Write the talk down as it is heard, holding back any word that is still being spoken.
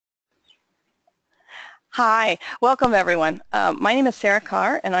Hi, welcome everyone. My name is Sarah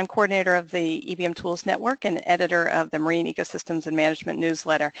Carr and I'm coordinator of the EBM Tools Network and editor of the Marine Ecosystems and Management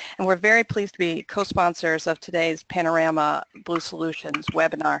newsletter. And we're very pleased to be co-sponsors of today's Panorama Blue Solutions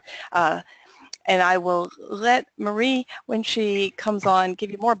webinar. And I will let Marie, when she comes on, give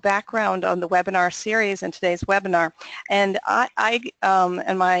you more background on the webinar series and today's webinar. And I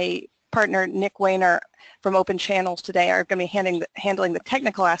and my partner Nick Wayner from Open Channels today are going to be handling the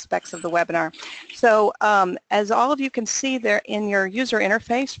technical aspects of the webinar. So as all of you can see there in your user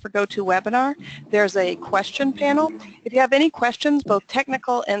interface for GoToWebinar, there's a question panel. If you have any questions, both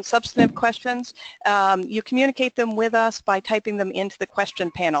technical and substantive questions, you communicate them with us by typing them into the question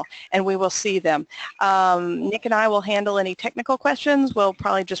panel, and we will see them. Nick and I will handle any technical questions. We'll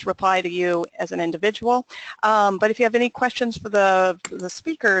probably just reply to you as an individual. But if you have any questions for the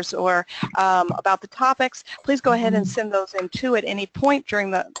speakers or about the topics, please go ahead and send those in too at any point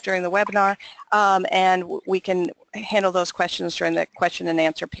during the webinar, and we can handle those questions during the question and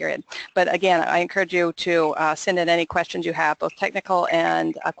answer period. But again, I encourage you to send in any questions you have, both technical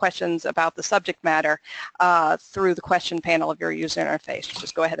and questions about the subject matter through the question panel of your user interface.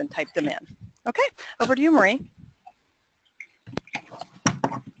 Just go ahead and type them in. Okay, over to you, Marie.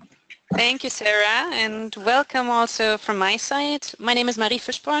 Thank you, Sarah, and welcome also from my side. My name is Marie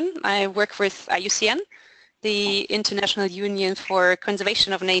Fischborn. I work with IUCN, the International Union for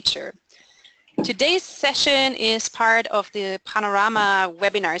Conservation of Nature. Today's session is part of the Panorama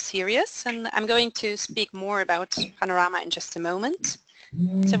webinar series, and I'm going to speak more about Panorama in just a moment.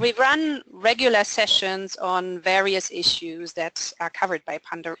 So we run regular sessions on various issues that are covered by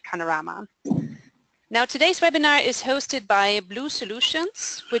Panorama. Now, today's webinar is hosted by Blue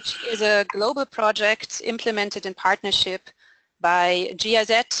Solutions, which is a global project implemented in partnership by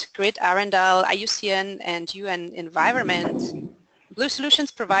GIZ, Grid Arendal, IUCN, and UN Environment. Blue Solutions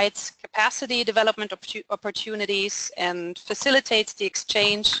provides capacity development opportunities and facilitates the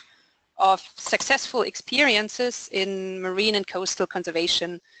exchange of successful experiences in marine and coastal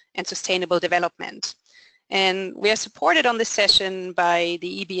conservation and sustainable development. And we are supported on this session by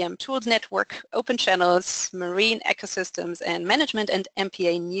the EBM Tools Network, Open Channels, Marine Ecosystems and Management, and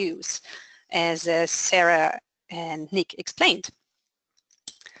MPA News, as Sarah and Nick explained.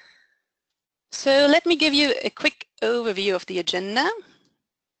 So let me give you a quick overview of the agenda.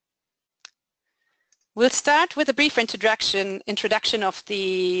 We'll start with a brief introduction of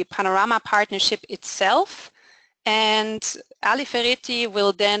the Panorama partnership itself, and Alifereti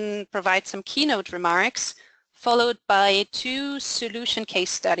will then provide some keynote remarks, followed by 2 solution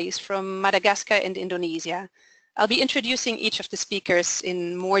case studies from Madagascar and Indonesia. I'll be introducing each of the speakers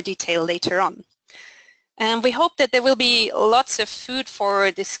in more detail later on. And we hope that there will be lots of food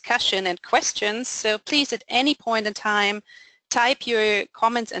for discussion and questions, so please at any point in time type your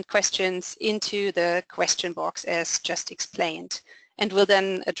comments and questions into the question box as just explained, and we'll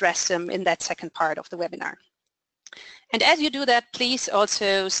then address them in that second part of the webinar. And as you do that, please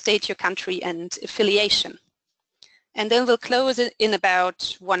also state your country and affiliation. And then we'll close it in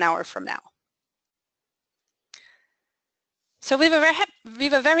about 1 hour from now. So we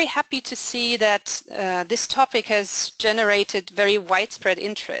were very happy to see that this topic has generated very widespread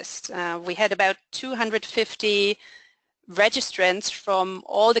interest. We had about 250 registrants from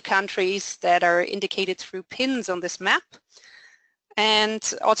all the countries that are indicated through pins on this map.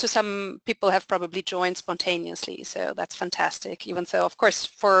 And also some people have probably joined spontaneously, so that's fantastic. Even though, of course,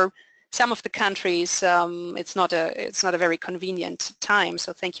 for some of the countries, it's not a very convenient time,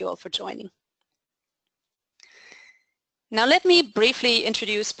 so thank you all for joining. Now let me briefly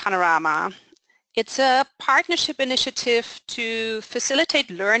introduce Panorama. It's a partnership initiative to facilitate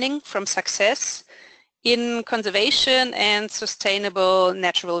learning from success in conservation and sustainable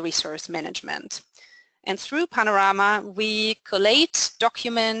natural resource management. And through Panorama, we collate,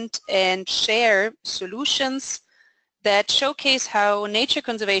 document, and share solutions that showcase how nature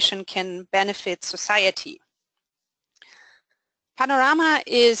conservation can benefit society. Panorama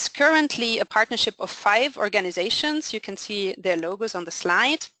is currently a partnership of 5 organizations. You can see their logos on the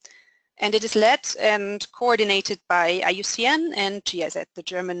slide. And it is led and coordinated by IUCN and GIZ, the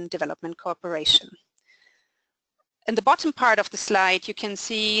German Development Corporation. In the bottom part of the slide, you can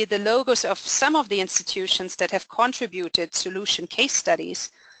see the logos of some of the institutions that have contributed solution case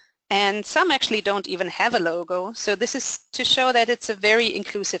studies, and some actually don't even have a logo. So this is to show that it's a very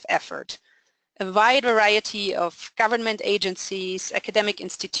inclusive effort. A wide variety of government agencies, academic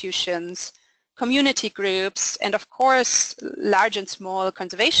institutions, community groups, and of course, large and small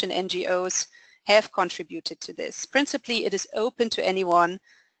conservation NGOs have contributed to this. Principally, it is open to anyone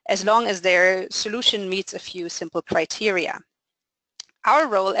as long as their solution meets a few simple criteria. Our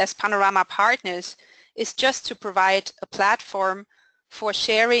role as Panorama partners is just to provide a platform for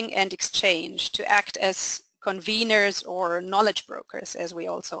sharing and exchange, to act as conveners or knowledge brokers, as we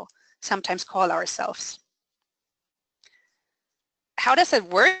also sometimes call ourselves. How does it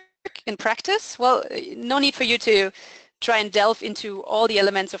work in practice? Well, no need for you to try and delve into all the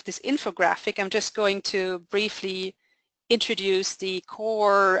elements of this infographic. I'm just going to briefly introduce the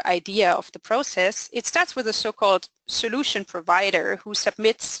core idea of the process. It starts with a so-called solution provider who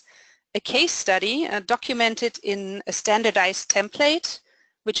submits a case study documented in a standardized template,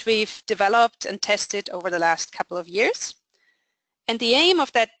 which we've developed and tested over the last couple of years. And the aim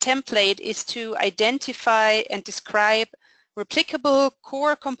of that template is to identify and describe replicable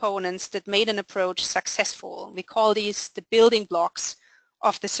core components that made an approach successful. We call these the building blocks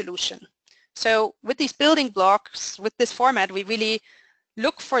of the solution. So with these building blocks, with this format, we really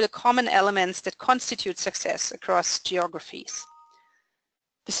look for the common elements that constitute success across geographies.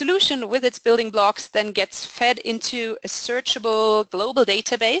 The solution with its building blocks then gets fed into a searchable global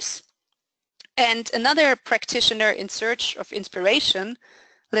database, and another practitioner in search of inspiration,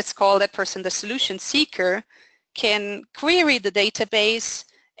 let's call that person the solution seeker, can query the database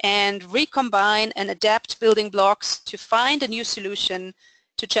and recombine and adapt building blocks to find a new solution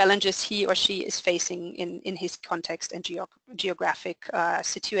to challenges he or she is facing in his context and geographic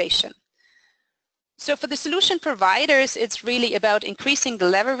situation. So for the solution providers, it's really about increasing the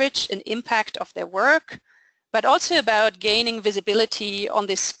leverage and impact of their work, but also about gaining visibility on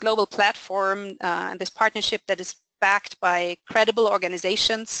this global platform and this partnership that is backed by credible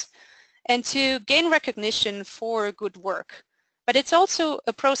organizations, and to gain recognition for good work. But it's also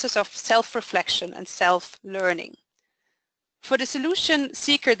a process of self-reflection and self-learning. For the solution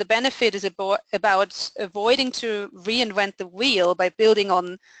seeker, the benefit is about avoiding to reinvent the wheel by building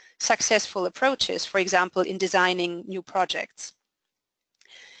on successful approaches, for example, in designing new projects.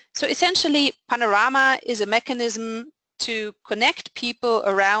 So essentially, PANORAMA is a mechanism to connect people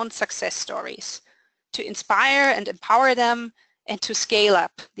around success stories, to inspire and empower them, and to scale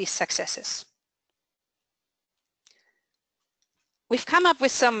up these successes. We've come up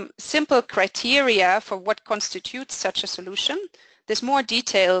with some simple criteria for what constitutes such a solution. There's more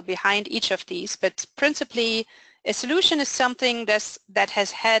detail behind each of these, but principally, a solution is something that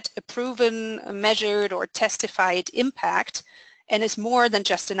has had a proven, measured, or testified impact and is more than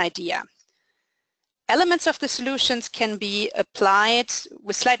just an idea. Elements of the solutions can be applied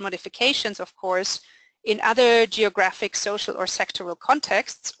with slight modifications, of course, in other geographic, social, or sectoral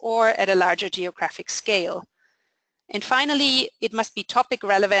contexts, or at a larger geographic scale. And finally, it must be topic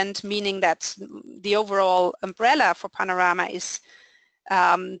relevant, meaning that the overall umbrella for PANORAMA is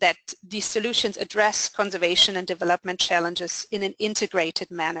that these solutions address conservation and development challenges in an integrated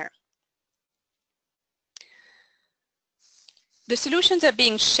manner. The solutions are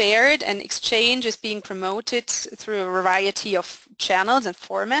being shared and exchange is being promoted through a variety of channels and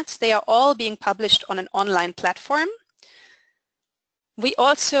formats. They are all being published on an online platform. We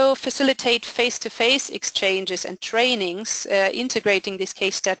also facilitate face-to-face exchanges and trainings, integrating these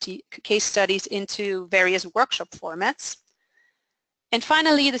case studies into various workshop formats. And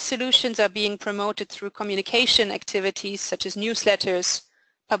finally, the solutions are being promoted through communication activities such as newsletters,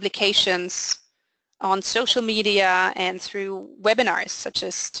 publications, on social media, and through webinars such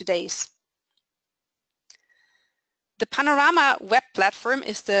as today's. The PANORAMA web platform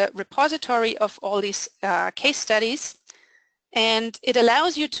is the repository of all these case studies, and it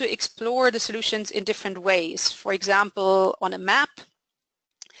allows you to explore the solutions in different ways. For example, on a map,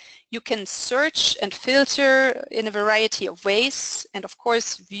 you can search and filter in a variety of ways, and of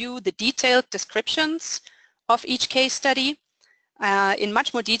course view the detailed descriptions of each case study. In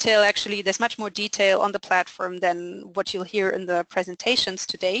much more detail, actually, there's much more detail on the platform than what you'll hear in the presentations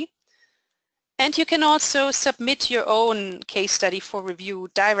today. And you can also submit your own case study for review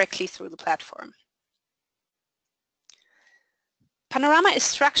directly through the platform. PANORAMA is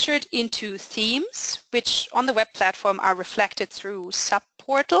structured into themes, which on the web platform are reflected through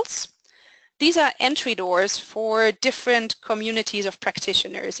sub-portals. These are entry doors for different communities of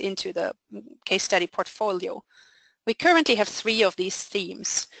practitioners into the case study portfolio. We currently have 3 of these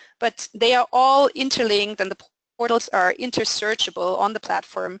themes, but they are all interlinked and the portals are intersearchable on the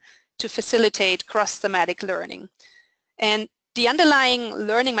platform to facilitate cross-thematic learning. And the underlying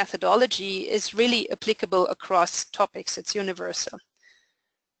learning methodology is really applicable across topics. It's universal.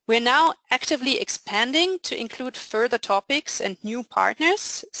 We're now actively expanding to include further topics and new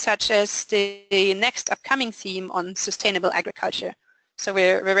partners, such as the next upcoming theme on sustainable agriculture. So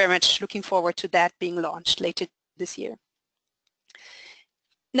we're very much looking forward to that being launched later this year.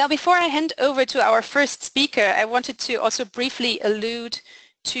 Now, before I hand over to our first speaker, I wanted to also briefly allude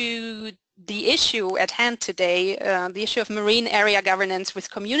to the issue at hand today, the issue of marine area governance with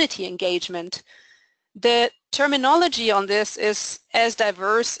community engagement, the terminology on this is as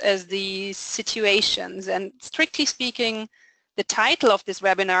diverse as the situations, and strictly speaking, the title of this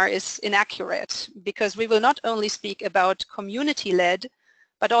webinar is inaccurate because we will not only speak about community-led,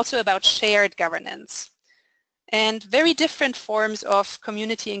 but also about shared governance. And very different forms of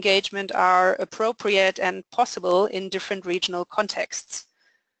community engagement are appropriate and possible in different regional contexts.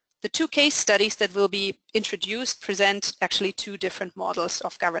 The two case studies that will be introduced present actually two different models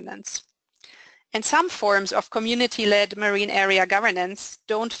of governance. And some forms of community-led marine area governance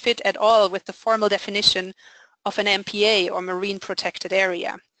don't fit at all with the formal definition of an MPA or marine protected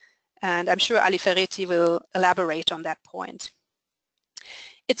area. And I'm sure Alifereti will elaborate on that point.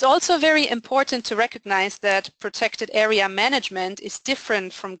 It's also very important to recognize that protected area management is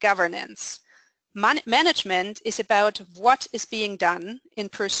different from governance. Management is about what is being done in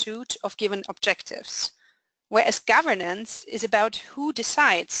pursuit of given objectives, whereas governance is about who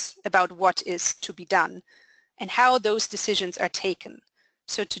decides about what is to be done and how those decisions are taken.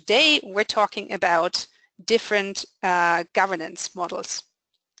 So today we're talking about different governance models.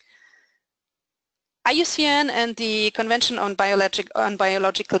 IUCN and the Convention on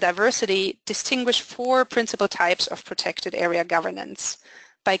Biological Diversity distinguish four principal types of protected area governance: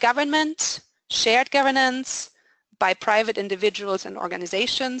 by government, shared governance, by private individuals and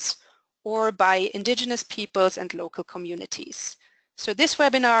organizations, or by indigenous peoples and local communities. So this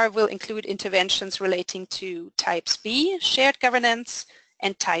webinar will include interventions relating to types B, shared governance,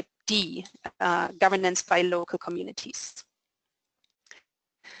 and type D, governance by local communities.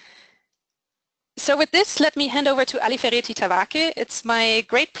 So with this, let me hand over to Alifereti Tawake. It's my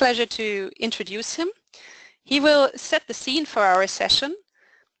great pleasure to introduce him. He will set the scene for our session.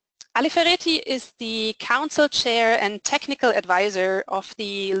 Alifereti is the Council Chair and Technical Advisor of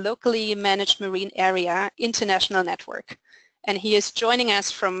the Locally Managed Marine Area International Network, and he is joining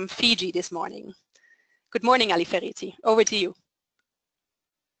us from Fiji this morning. Good morning, Alifereti. Over to you.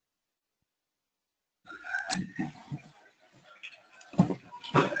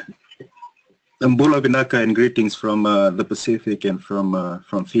 Mbula Binaka and greetings from the Pacific and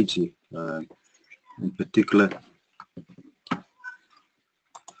from Fiji in particular.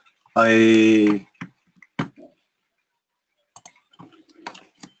 I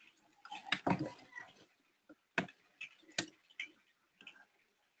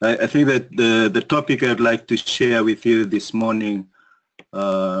think that the topic I'd like to share with you this morning,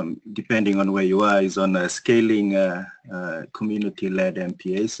 depending on where you are, is on scaling community-led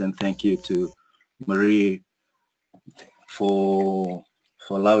MPAs. And thank you to Marie for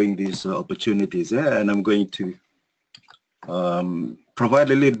allowing these opportunities. And I'm going to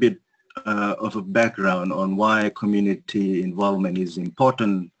provide a little bit of a background on why community involvement is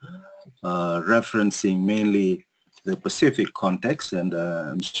important, referencing mainly the Pacific context, and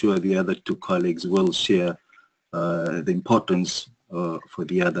I'm sure the other two colleagues will share the importance for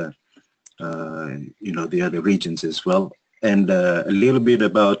the other, the other regions as well, and a little bit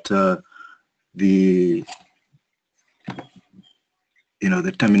about the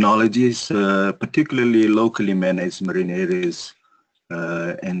terminologies, particularly locally managed marine areas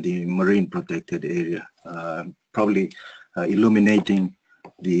and the marine protected area, probably illuminating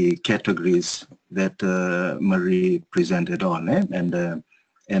the categories that Marie presented on,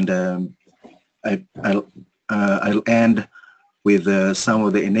 I'll end with some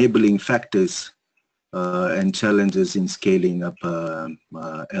of the enabling factors and challenges in scaling up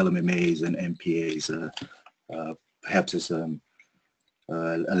LMMAs and MPAs, perhaps as a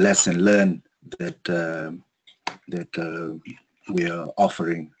lesson learned that we are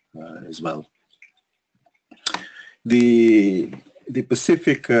offering as well. The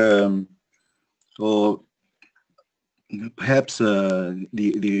Pacific, or perhaps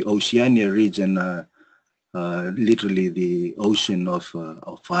the Oceania region, literally the ocean of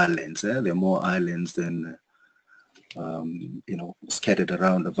islands. There are more islands than scattered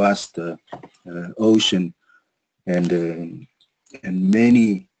around a vast ocean, and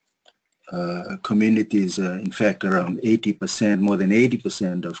many communities. In fact, around 80%, more than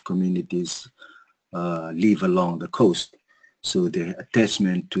 80% of communities live along the coast. So the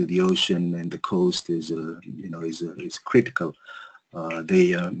attachment to the ocean and the coast is critical.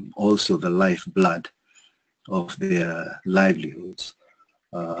 They also the lifeblood of their livelihoods.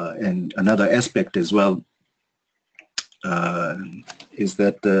 And another aspect as well is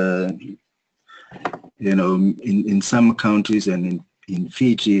that in some countries and in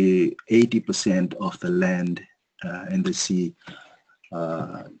Fiji, 80% of the land and the sea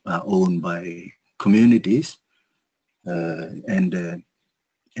are owned by communities. And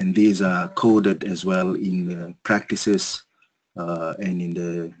and these are coded as well in the practices and in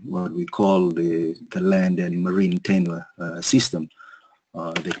the what we call the land and marine tenure system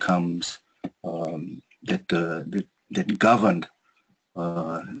that comes that govern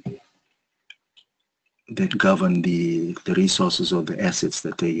the resources or the assets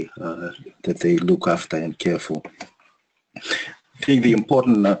that they look after and care for. I think the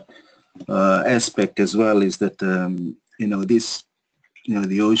important aspect as well is that the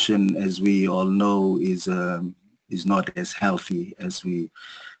ocean, as we all know, is not as healthy as we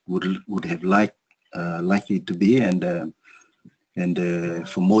would have likely to be, and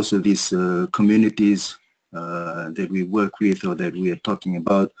for most of these communities that we work with or that we are talking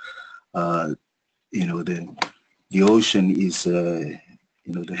about, the ocean is the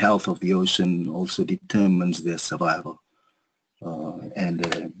health of the ocean also determines their survival,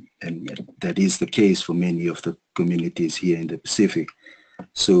 and that is the case for many of the communities here in the Pacific.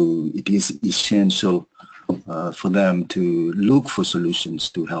 So it is essential for them to look for solutions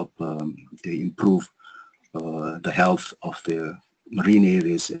to help to improve the health of their marine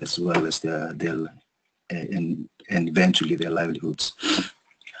areas as well as their and eventually their livelihoods.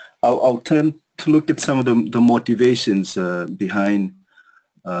 I'll turn to look at some of the motivations behind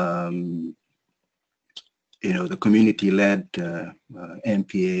the community-led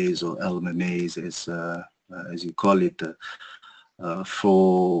MPAs or LMMAs, as you call it,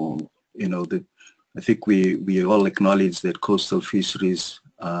 for I think we all acknowledge that coastal fisheries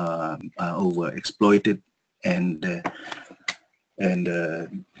are overexploited, and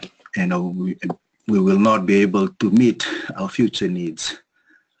we will not be able to meet our future needs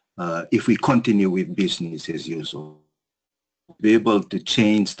if we continue with business as usual. To be able to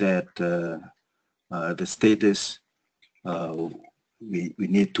change that the status, we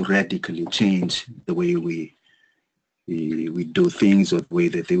need to radically change the way we do things, or the way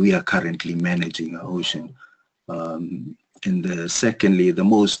that we are currently managing our ocean. And secondly, the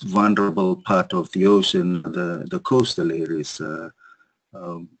most vulnerable part of the ocean, the coastal areas,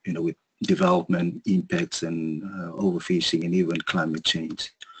 with development impacts and overfishing and even climate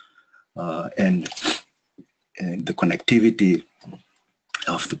change, and the connectivity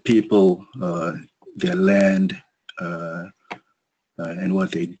of the people, their land, and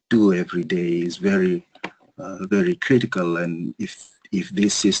what they do every day is very critical. And if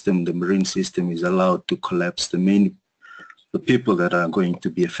this system, the marine system, is allowed to collapse, the people that are going to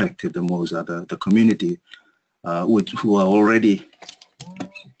be affected the most are the community, who are already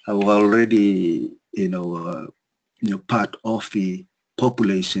part of the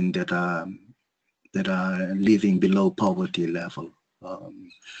population that are living below poverty level,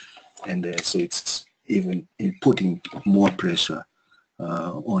 and so it's even putting more pressure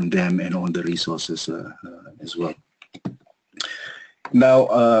on them and on the resources as well. Now,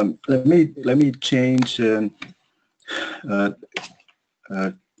 let me change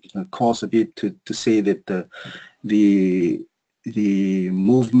course a bit to say that the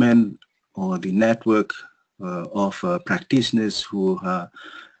movement or the network of practitioners who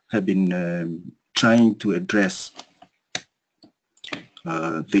have been trying to address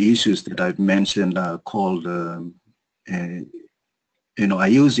the issues that I've mentioned are called, are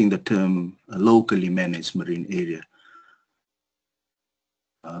using the term locally managed marine area.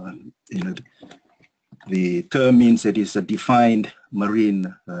 The term means that it's a defined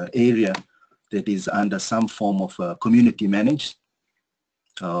marine area that is under some form of community managed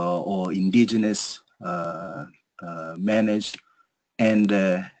or indigenous managed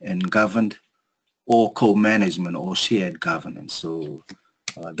and governed, or co-management or shared governance. So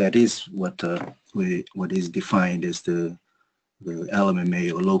that is what is defined as the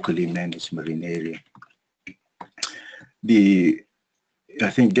LMMA, or locally managed marine area. I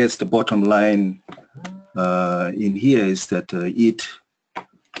think that's the bottom line in here, is that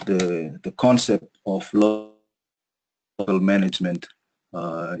the concept of local management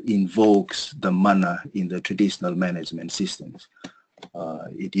invokes the mana in the traditional management systems.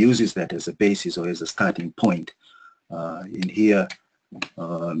 It uses that as a basis or as a starting point. In here,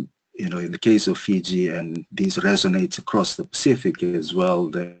 in the case of Fiji, and this resonates across the Pacific as well,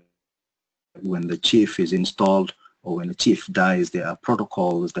 that when the chief is installed or when the chief dies, there are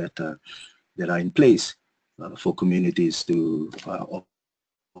protocols that are in place for communities to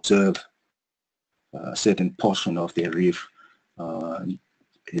observe a certain portion of their reef.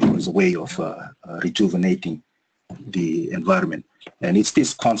 It was a way of rejuvenating the environment. And it's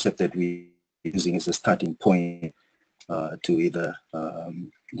this concept that we're using as a starting point to either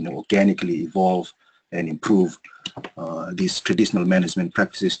organically evolve and improve these traditional management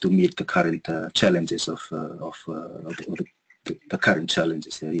practices to meet the current challenges of the the current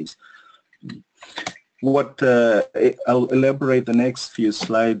challenges there is. What I'll elaborate the next few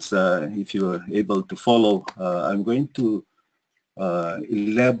slides if you are able to follow. I'm going to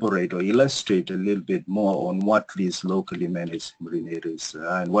elaborate or illustrate a little bit more on what these locally managed marine areas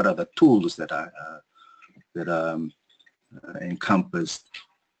are and what are the tools that are encompassed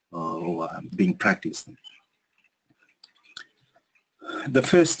or being practiced. The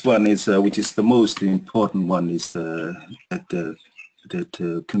first one is, which is the most important one, is that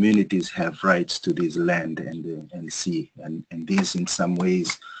communities have rights to this land and sea, and this in some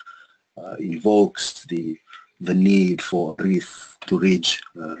ways invokes the need for reef-to-ridge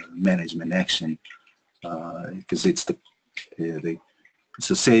management action, because it's the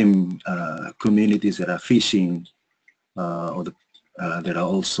same communities that are fishing or that are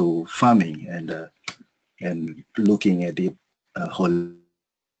also farming and looking at the whole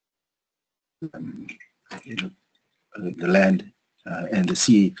the land and the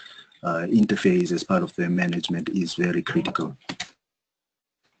sea interface as part of their management is very critical,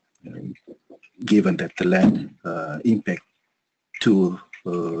 given that the land impact too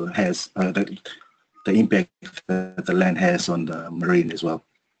has the impact that the land has on the marine as well.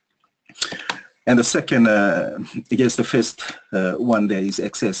 And the second, I guess the first one there is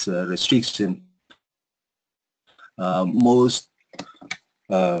access restriction. Most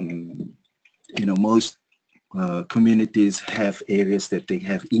communities have areas that they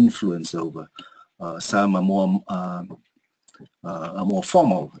have influence over. Some are more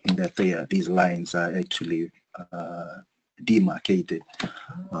formal in that these lines are actually demarcated.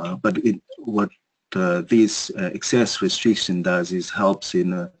 But what this access restriction does is helps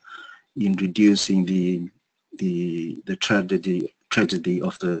in reducing the tragedy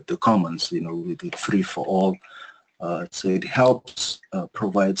of the commons, with the free for all. So it helps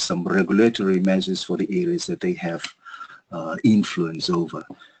provide some regulatory measures for the areas that they have influence over.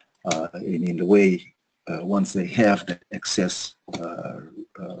 And in the way, once they have that access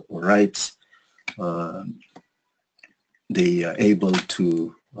rights, they are able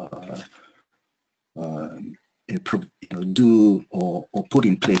to do or put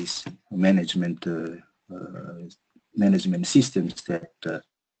in place management systems that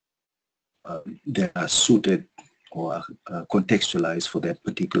are suited or contextualized for that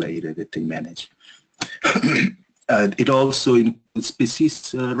particular area that they manage. It also includes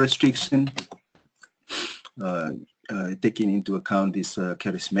species restriction, taking into account these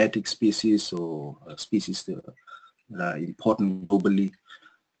charismatic species or species that are important globally,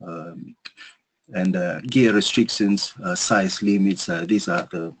 and gear restrictions, size limits. These are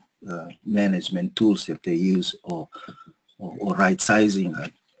the management tools that they use, or right sizing,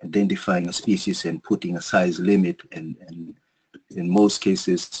 identifying a species and putting a size limit, and in most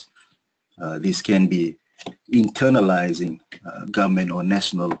cases this can be internalizing government or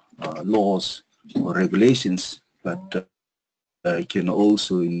national laws or regulations, but it can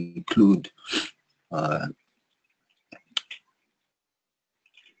also include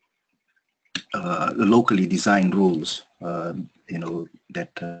locally designed rules,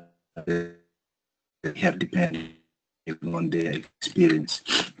 that have depended on their experience.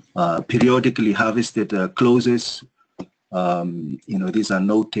 Periodically harvested clauses, these are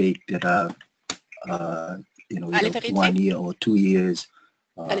no-take that are, Alifereti? 1 year or 2 years.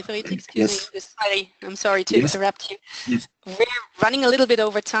 Alifereti, excuse yes. me. I'm sorry to interrupt you. Yes. We're running a little bit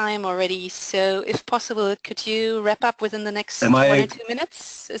over time already, so if possible, could you wrap up within the next 1 or 2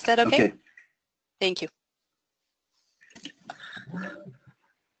 minutes? Is that okay? Okay. Thank you.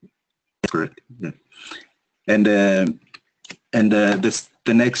 Correct. Yeah. And the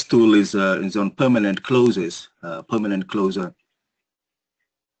next tool is on permanent clauses. Permanent closure.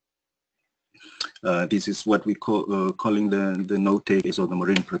 This is what we call calling the no-takes or the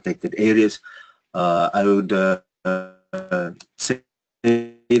marine protected areas. I would say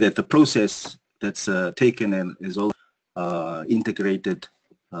that the process that's taken and is all integrated,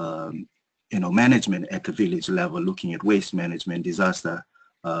 management at the village level, looking at waste management, disaster.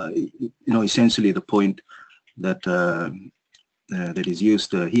 Essentially the point that that is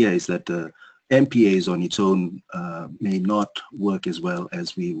used here is that MPAs on its own may not work as well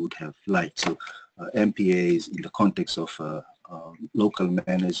as we would have liked. So MPAs in the context of local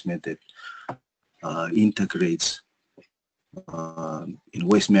management that integrates in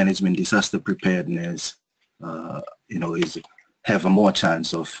waste management, disaster preparedness, have a more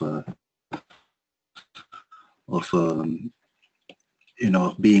chance of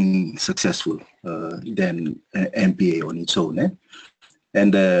being successful than MPA on its own.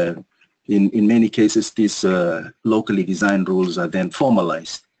 And in many cases, these locally designed rules are then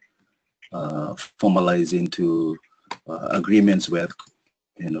formalized into agreements where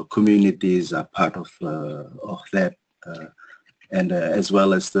communities are part of that, and as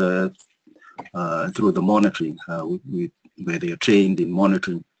well as through the monitoring, where they are trained in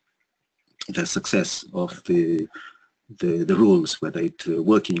monitoring the success of the rules, whether it's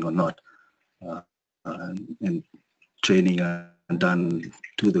working or not, and training done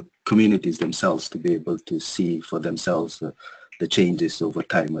to the communities themselves to be able to see for themselves the changes over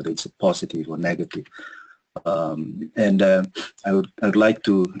time, whether it's positive or negative. I would like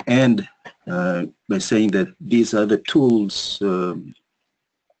to end by saying that these are the tools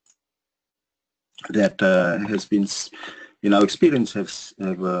that has been, in our experience, have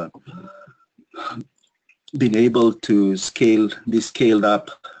been able to be scaled up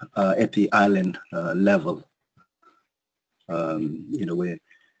at the island level.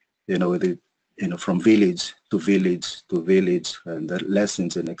 From village to village to village, and the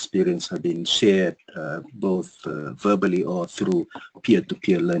lessons and experience have been shared both verbally or through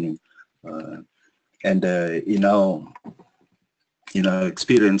peer-to-peer learning. In our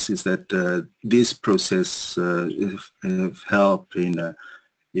experience is that this process have helped in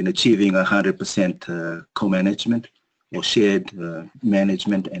achieving 100% co-management or shared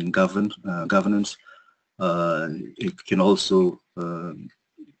management and governance. It can also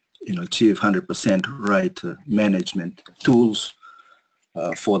achieve 100% right management tools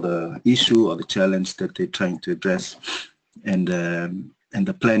for the issue or the challenge that they're trying to address, and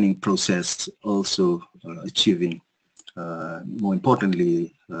the planning process also achieving, more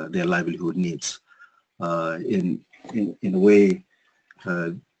importantly, their livelihood needs. In a way,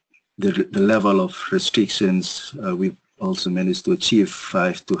 the level of restrictions, we've also managed to achieve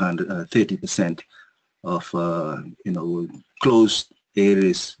 5 to 30% of closed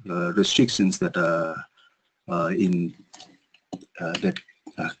areas, restrictions that are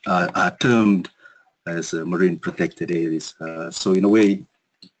are termed as marine protected areas. So in a way,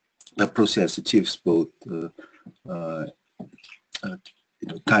 the process achieves both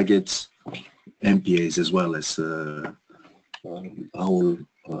targets, MPAs, as well as whole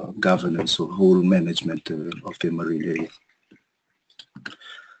governance or whole management of the marine area.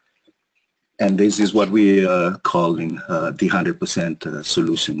 And this is what we are calling the 100%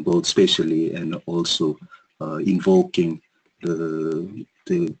 solution, both spatially and also invoking the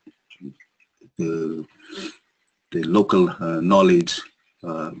local knowledge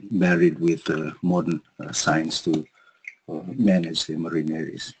married with modern science to manage the marine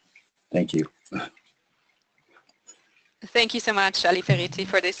areas. Thank you. Thank you so much, Alifereti,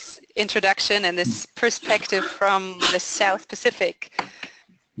 for this introduction and this perspective from the South Pacific.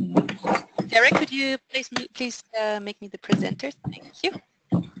 Derek, could you please make me the presenter? Thank you.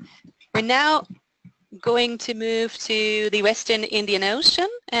 We're now going to move to the Western Indian Ocean,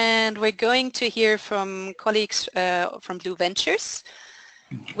 and we're going to hear from colleagues from Blue Ventures.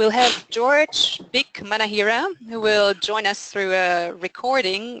 We'll have George Big Manahira, who will join us through a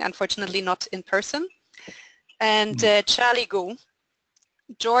recording, unfortunately not in person, and Charlie Gough.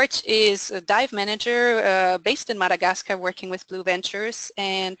 George is a dive manager based in Madagascar working with Blue Ventures,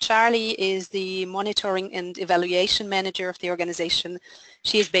 and Charlie is the monitoring and evaluation manager of the organization.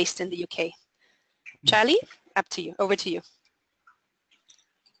 She is based in the UK. Charlie, up to you. Over to you.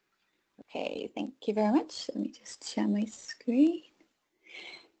 Okay, thank you very much. Let me just share my screen.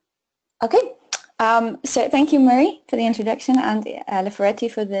 Okay, so thank you, Marie, for the introduction, and Alifereti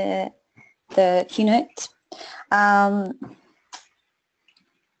for the keynote.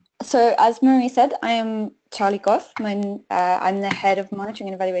 So as Marie said, I am Charlie Gough. I'm the head of monitoring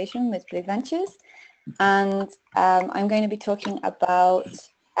and evaluation with Blue Ventures, and I'm going to be talking about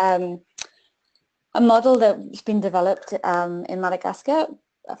a model that's been developed in Madagascar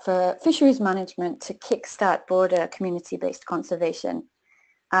for fisheries management to kickstart broader community-based conservation.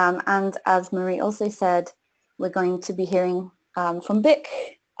 And as Marie also said, we're going to be hearing from BIC,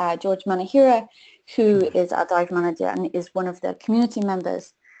 George Manahira, who is our dive manager and is one of the community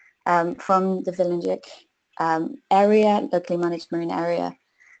members from the Vilingic area, locally managed marine area,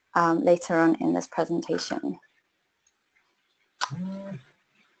 later on in this presentation.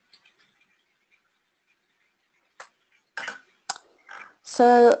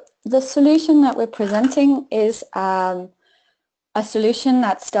 So the solution that we're presenting is a solution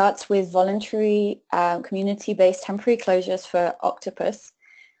that starts with voluntary community-based temporary closures for octopus.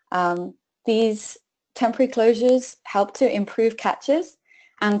 These temporary closures help to improve catches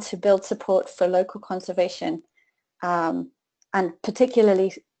and to build support for local conservation, and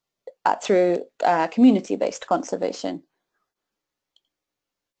particularly through community-based conservation.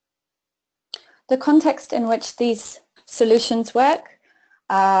 The context in which these solutions work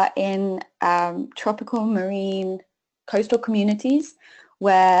in tropical marine coastal communities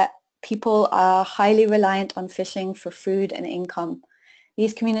where people are highly reliant on fishing for food and income.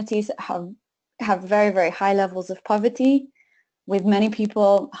 These communities have very, very high levels of poverty, with many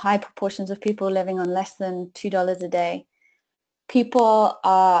people, high proportions of people living on less than $2 a day. People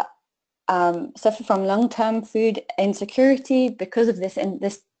are suffer from long-term food insecurity because of this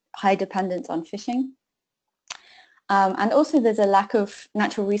high dependence on fishing. And also there's a lack of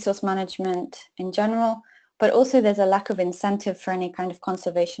natural resource management in general, but also there's a lack of incentive for any kind of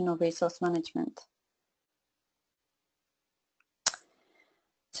conservation or resource management.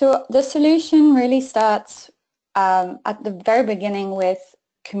 So the solution really starts at the very beginning with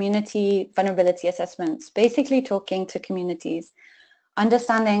community vulnerability assessments, basically talking to communities,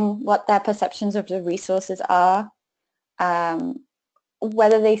 understanding what their perceptions of the resources are,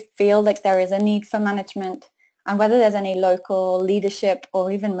 whether they feel like there is a need for management, and whether there's any local leadership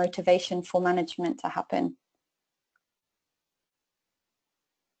or even motivation for management to happen.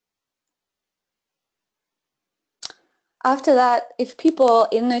 After that, if people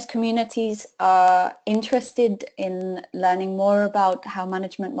in those communities are interested in learning more about how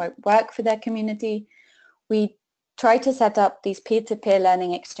management might work for their community, we try to set up these peer-to-peer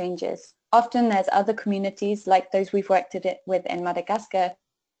learning exchanges. Often there's other communities like those we've worked with in Madagascar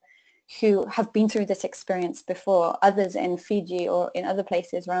who have been through this experience before, others in Fiji or in other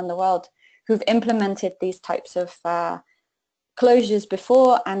places around the world who've implemented these types of closures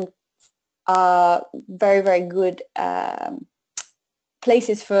before and are very, very good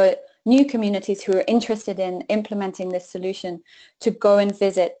places for new communities who are interested in implementing this solution to go and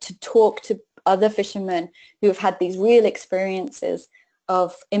visit, to talk to other fishermen who have had these real experiences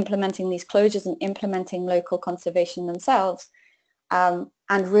of implementing these closures and implementing local conservation themselves.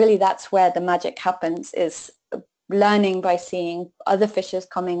 And really that's where the magic happens, is learning by seeing other fishers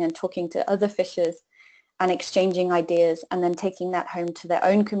coming and talking to other fishers and exchanging ideas, and then taking that home to their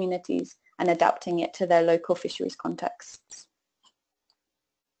own communities and adapting it to their local fisheries contexts.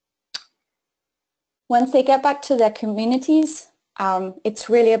 Once they get back to their communities, it's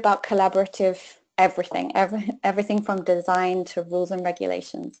really about collaborative everything from design to rules and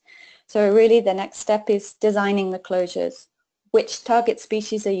regulations. So really the next step is designing the closures. Which target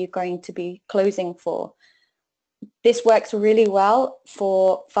species are you going to be closing for? This works really well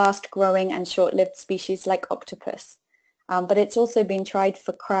for fast-growing and short-lived species like octopus, but it's also been tried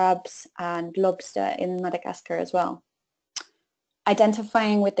for crabs and lobster in Madagascar as well.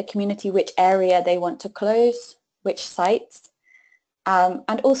 Identifying with the community which area they want to close, which sites,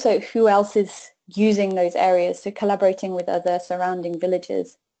 and also who else is using those areas, so collaborating with other surrounding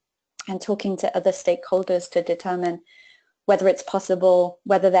villages and talking to other stakeholders to determine whether it's possible,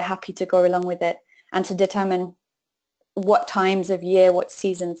 whether they're happy to go along with it, and to determine what times of year, what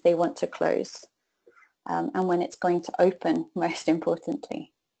seasons they want to close, and when it's going to open, most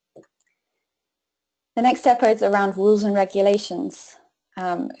importantly. The next step is around rules and regulations.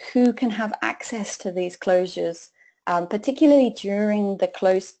 Who can have access to these closures, particularly during the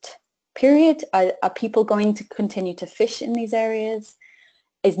closed period? Are people going to continue to fish in these areas?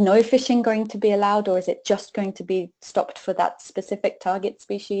 Is no fishing going to be allowed, or is it just going to be stopped for that specific target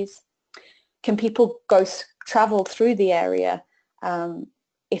species? Can people travel through the area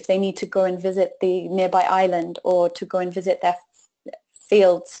if they need to go and visit the nearby island, or to go and visit their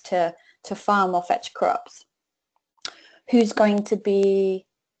fields to farm or fetch crops? Who's going to be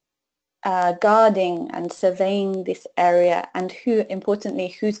guarding and surveying this area, and importantly,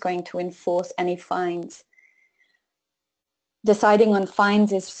 who's going to enforce any fines? Deciding on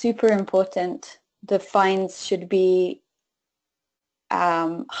fines is super important. The fines should be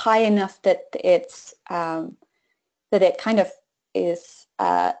high enough that it's that it kind of is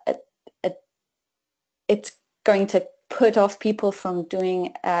it's going to put off people from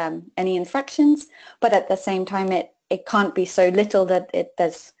doing any infractions, but at the same time it can't be so little that it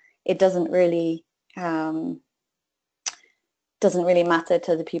doesn't really matter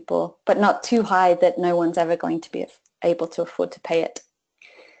to the people, but not too high that no one's ever going to be able to afford to pay it.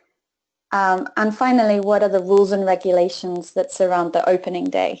 And finally, what are the rules and regulations that surround the opening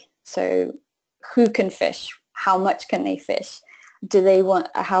day? So who can fish? How much can they fish?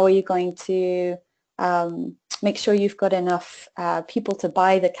 How are you going to make sure you've got enough people to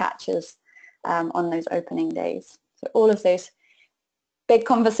buy the catches on those opening days? So all of those big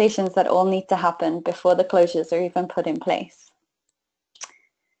conversations that all need to happen before the closures are even put in place.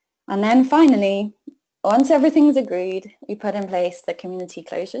 And then finally, once everything's agreed, we put in place the community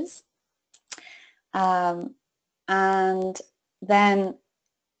closures. And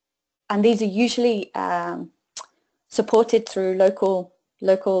these are usually supported through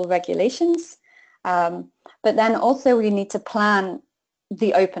local regulations, But then also we need to plan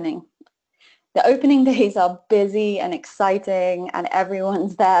the opening. The opening days are busy and exciting, and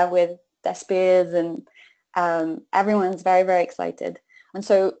everyone's there with their spears, and everyone's very, very excited. And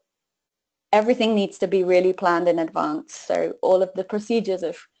so everything needs to be really planned in advance. So all of the procedures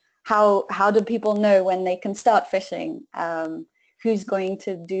of how do people know when they can start fishing, who's going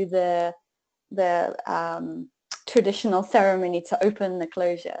to do the traditional ceremony to open the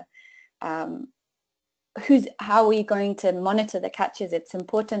closure, how are we going to monitor the catches. It's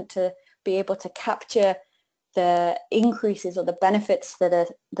important to be able to capture the increases or the benefits that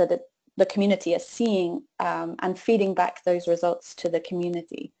the community is seeing, and feeding back those results to the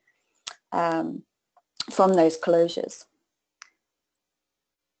community from those closures.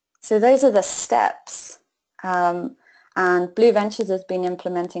 So those are the steps, and Blue Ventures has been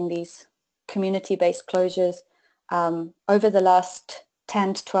implementing these community-based closures over the last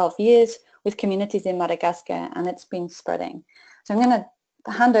 10 to 12 years with communities in Madagascar, and it's been spreading. So I'm going to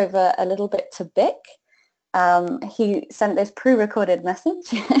hand over a little bit to Vic. He sent this pre-recorded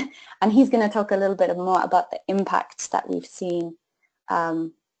message and he's going to talk a little bit more about the impacts that we've seen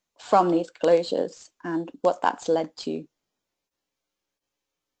from these closures and what that's led to.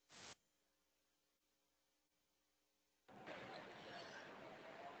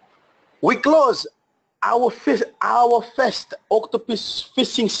 We close our first octopus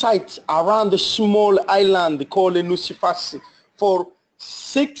fishing site around the small island called Nusifasi for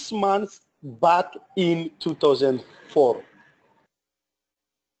 6 months back in 2004.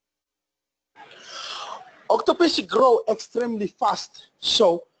 Octopus grow extremely fast,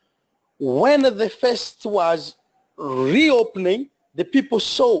 so when the first was reopening, the people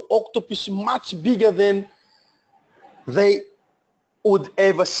saw octopus much bigger than they would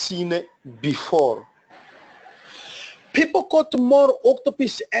ever seen before. People caught more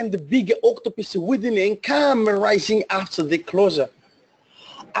octopus and bigger octopus within income rising after the closure.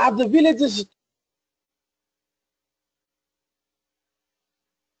 At the villages,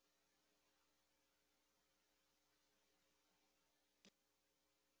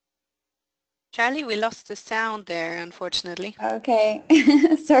 Charlie, we lost the sound there, unfortunately. Okay,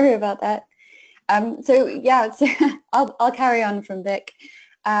 sorry about that. So yeah, so I'll carry on from Vic.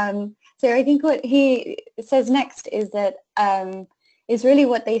 So I think what he says next is that is really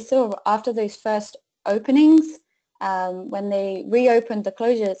what they saw after those first openings. When they reopened the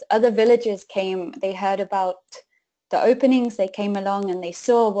closures, other villagers came, they heard about the openings, they came along and they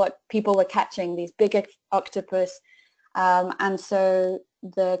saw what people were catching, these bigger octopus, and so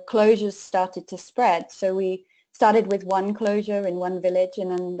the closures started to spread. So we started with one closure in one village,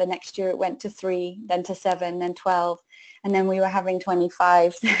 and then the next year it went to 3, then to 7, then 12, and then we were having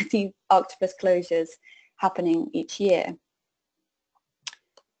 25, 30 octopus closures happening each year.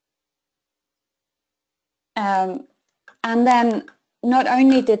 And then not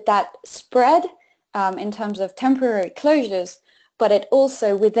only did that spread in terms of temporary closures, but it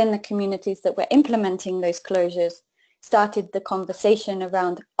also, within the communities that were implementing those closures, started the conversation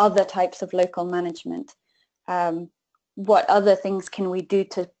around other types of local management. What other things can we do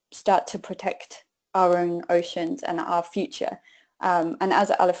to start to protect our own oceans and our future? And as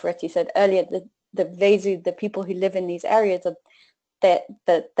Alifereti said earlier, the Vezu, the people who live in these areas,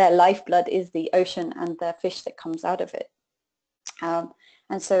 their lifeblood is the ocean and the fish that comes out of it.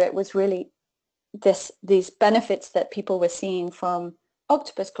 And so it was really these benefits that people were seeing from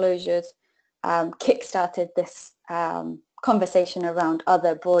octopus closures kick-started this conversation around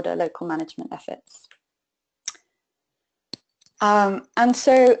other broader local management efforts. And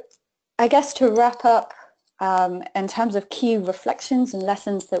so I guess to wrap up, in terms of key reflections and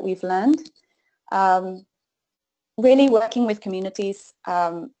lessons that we've learned, really working with communities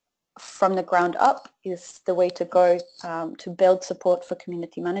from the ground up is the way to go to build support for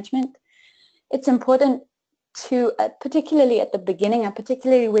community management. It's important to, particularly at the beginning and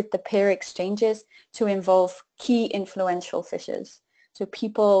particularly with the peer exchanges, to involve key influential fishers. So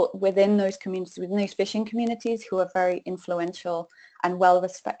people within those communities, within those fishing communities who are very influential and well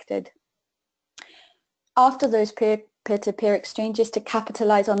respected. After those peer-to-peer exchanges, to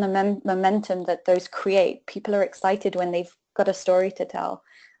capitalize on the momentum that those create. People are excited when they've got a story to tell.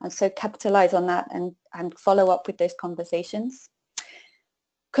 And so capitalize on that and follow up with those conversations.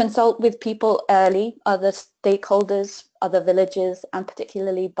 Consult with people early, other stakeholders, other villages, and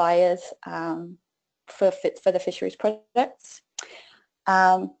particularly buyers for the fisheries projects.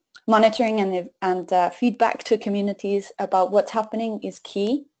 Monitoring and feedback to communities about what's happening is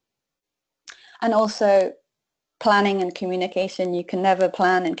key. And also planning and communication. You can never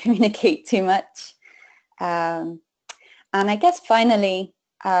plan and communicate too much. And I guess finally,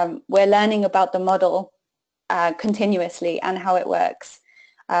 we're learning about the model continuously and how it works.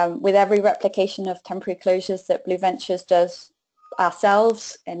 With every replication of temporary closures that Blue Ventures does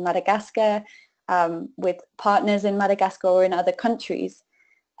ourselves in Madagascar, with partners in Madagascar or in other countries,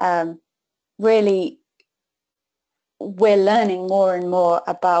 really we're learning more and more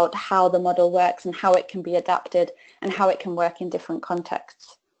about how the model works and how it can be adapted and how it can work in different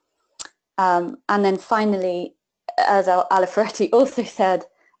contexts. And then finally, as Alifereti also said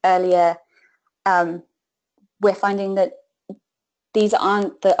earlier, we're finding that these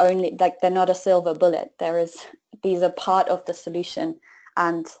aren't the only, like they're not a silver bullet. These are part of the solution,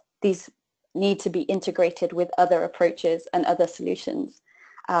 and these need to be integrated with other approaches and other solutions.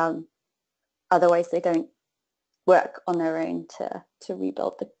 Otherwise they don't work on their own to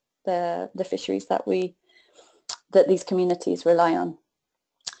rebuild the fisheries that these communities rely on.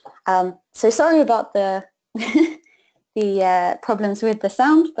 So sorry about the the problems with the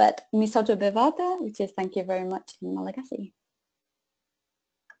sound, but misoto bevata, which is thank you very much in Malagasy.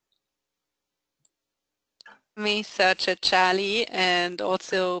 Misoto Charlie, and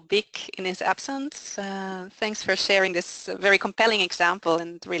also Big in his absence. Thanks for sharing this very compelling example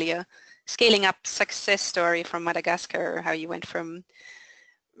and really a scaling up success story from Madagascar, how you went from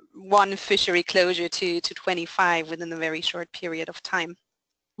one fishery closure to 25 within a very short period of time.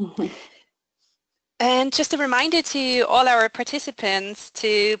 Mm-hmm. And just a reminder to all our participants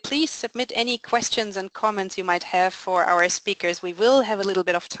to please submit any questions and comments you might have for our speakers. We will have a little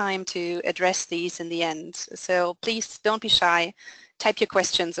bit of time to address these in the end. So please don't be shy. Type your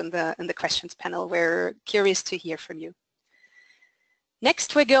questions in the questions panel. We're curious to hear from you.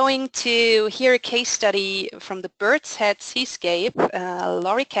 Next, we're going to hear a case study from the Bird's Head Seascape.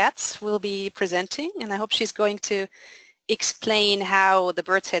 Laure Katz will be presenting, and I hope she's going to explain how the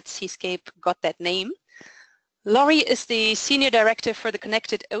Bird's Head Seascape got that name. Laure is the Senior Director for the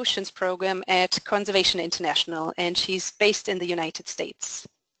Connected Oceans Program at Conservation International, and she's based in the United States.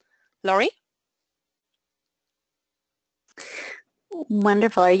 Laure?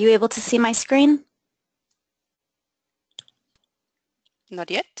 Wonderful. Are you able to see my screen? Not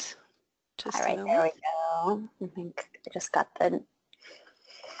yet. Just all right, there we go. I think I just got the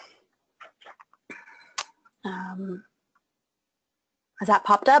has that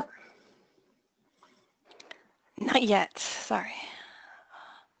popped up? Not yet, sorry.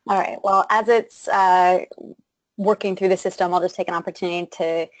 All right, well, as it's working through the system, I'll just take an opportunity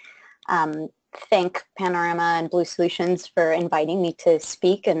to thank Panorama and Blue Solutions for inviting me to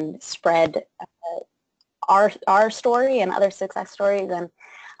speak and spread our story and other success stories. And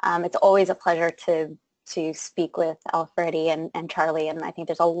it's always a pleasure to speak with Alifereti and Charlie, and I think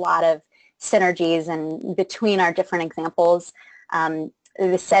there's a lot of synergies and between our different examples.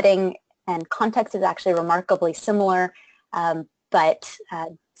 The setting and context is actually remarkably similar, but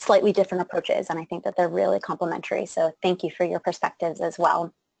slightly different approaches, and I think that they're really complementary. So thank you for your perspectives as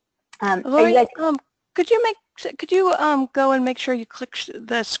well. Laure, could you go and make sure you click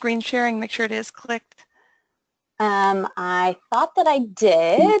the screen sharing, make sure it is clicked? I thought that I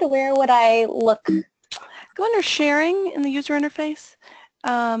did. Where would I look? Go under sharing in the user interface,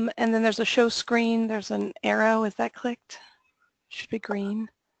 and then there's a show screen. There's an arrow. Is that clicked? Should be green.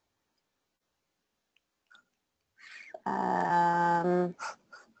 No,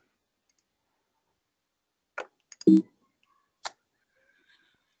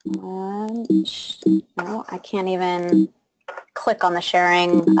 I can't even click on the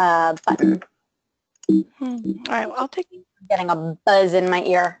sharing button. All right, well, Getting a buzz in my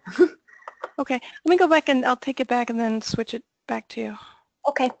ear. Okay, let me go back and I'll take it back and then switch it back to you.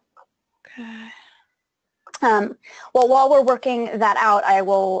 Okay. Okay. Well, while we're working that out, I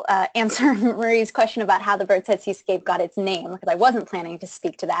will answer Marie's question about how the Bird's Head Seascape got its name, because I wasn't planning to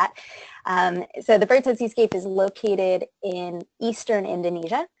speak to that. So the Bird's Head Seascape is located in eastern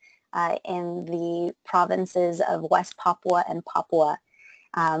Indonesia, in the provinces of West Papua and Papua,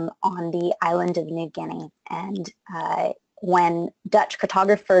 on the island of New Guinea. And when Dutch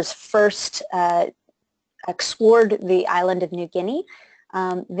cartographers first explored the island of New Guinea,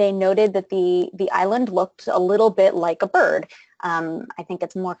 they noted that the island looked a little bit like a bird. I think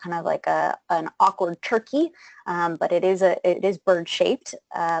it's more kind of like an awkward turkey, but it is bird-shaped.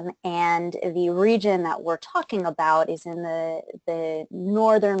 And the region that we're talking about is in the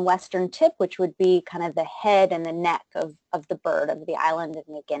northern western tip, which would be kind of the head and the neck of the bird of the island of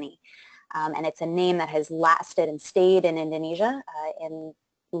New Guinea. And it's a name that has lasted and stayed in Indonesia. In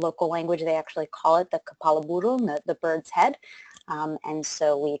local language, they actually call it the kepala burung, the bird's head. And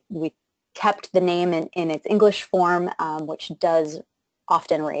so we kept the name in its English form, which does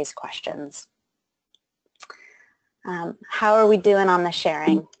often raise questions. How are we doing on the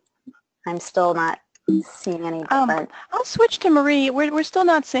sharing? I'm still not seeing any different. I'll switch to Marie. We're still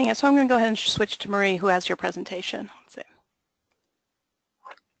not seeing it, so I'm going to go ahead and switch to Marie, who has your presentation. Let's see.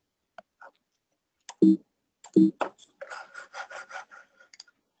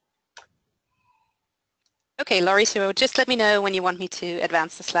 Okay, Laurie, so just let me know when you want me to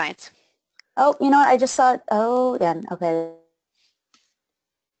advance the slides. Oh, you know what? I just saw it. Oh, yeah. Okay.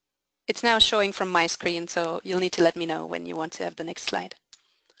 It's now showing from my screen, so you'll need to let me know when you want to have the next slide.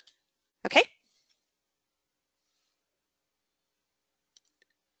 Okay?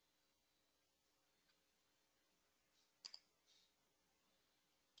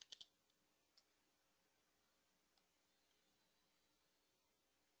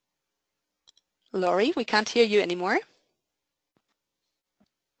 Laurie, we can't hear you anymore.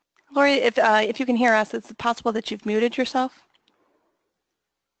 Laurie, if you can hear us, it's possible that you've muted yourself.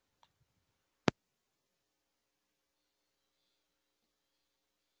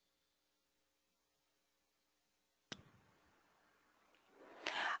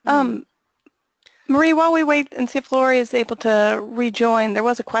 Marie, while we wait and see if Laurie is able to rejoin, there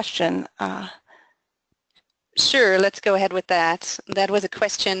was a question. Sure, let's go ahead with that. That was a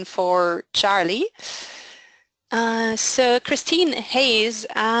question for Charlie. So Christine Hayes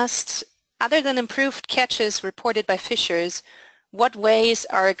asked, other than improved catches reported by fishers, what ways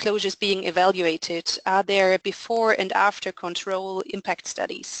are closures being evaluated? Are there before and after control impact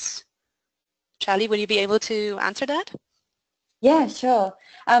studies? Charlie, will you be able to answer that? Yeah, sure.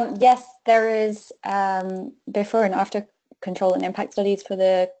 Yes, there is before and after control and impact studies for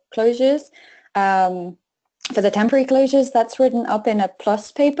the closures. For the temporary closures, that's written up in a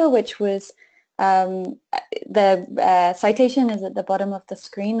PLOS paper, which was the citation is at the bottom of the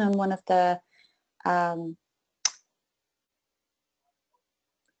screen on one of the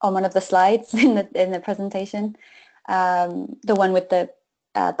slides in the presentation. The one with the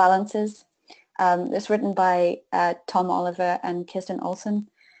balances. It's written by Tom Oliver and Kirsten Olsen.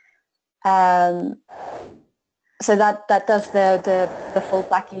 So that does the full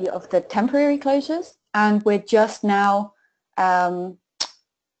backy of the temporary closures, and we're just now writing,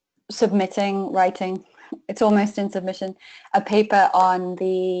 it's almost in submission, a paper on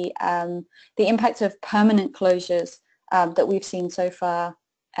the impacts of permanent closures that we've seen so far.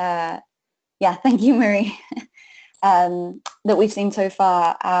 Yeah, thank you, Marie. That we've seen so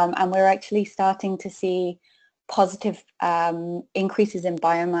far, and we're actually starting to see positive increases in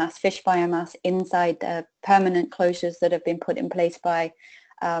biomass, fish biomass, inside the permanent closures that have been put in place by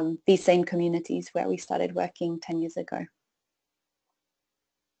these same communities where we started working 10 years ago.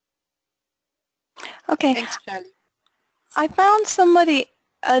 Okay. Thanks, Charlie. I found somebody,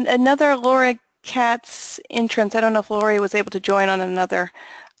 another Laure Katz entrance. I don't know if Laurie was able to join on another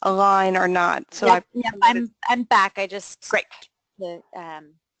line or not. So yeah, I'm back. I just great.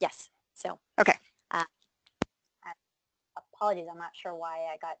 Yes. So okay. Apologies. I'm not sure why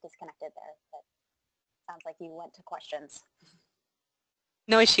I got disconnected there, but sounds like you went to questions.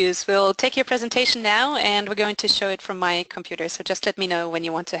 No issues. We'll take your presentation now, and we're going to show it from my computer. So just let me know when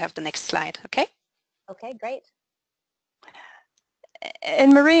you want to have the next slide. Okay? Okay. Great.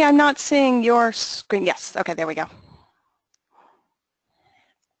 And Marie, I'm not seeing your screen. Yes. Okay. There we go.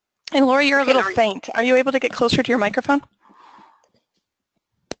 And Laura, you're a little faint. Are you able to get closer to your microphone?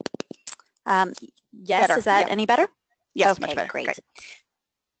 Yes, better. Is that any better? Yes, okay, much better. Great.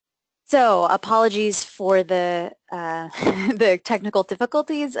 So apologies for the the technical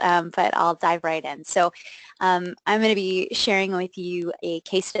difficulties, but I'll dive right in. So I'm going to be sharing with you a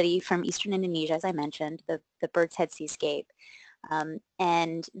case study from Eastern Indonesia, as I mentioned, the Bird's Head Seascape.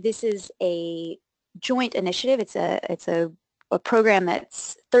 And this is a joint initiative. It's a program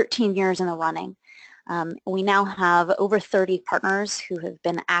that's 13 years in the running. We now have over 30 partners who have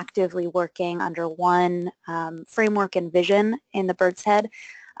been actively working under one framework and vision in the Bird's Head.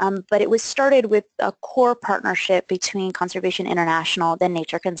 But it was started with a core partnership between Conservation International, then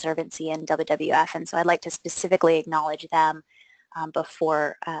Nature Conservancy, and WWF. And so I'd like to specifically acknowledge them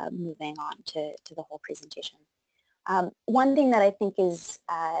before moving on to the whole presentation. One thing that I think is,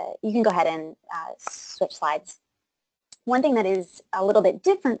 you can go ahead and switch slides. One thing that is a little bit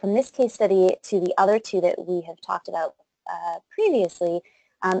different from this case study to the other two that we have talked about previously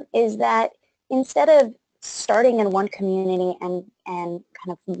is that instead of starting in one community and kind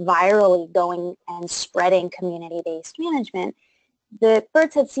of virally going and spreading community-based management, the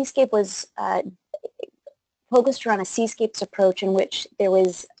Bird's Head Seascape was focused around a seascapes approach in which there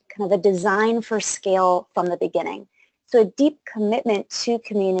was kind of a design for scale from the beginning. So a deep commitment to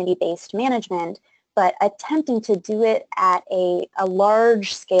community-based management, but attempting to do it at a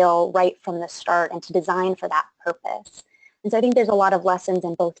large scale right from the start and to design for that purpose. And so I think there's a lot of lessons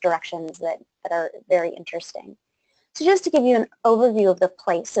in both directions that are very interesting. So just to give you an overview of the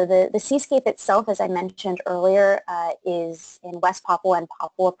place, so the seascape itself, as I mentioned earlier, is in West Papua and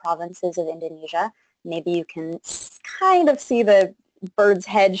Papua provinces of Indonesia. Maybe you can kind of see the bird's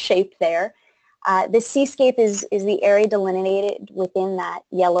head shape there. The seascape is the area delineated within that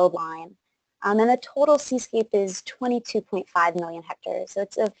yellow line. And the total seascape is 22.5 million hectares. So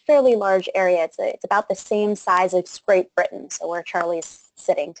it's a fairly large area. It's about the same size as Great Britain, so where Charlie's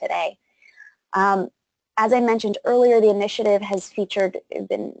sitting today. As I mentioned earlier, the initiative has featured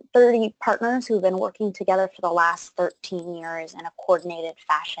 30 partners who've been working together for the last 13 years in a coordinated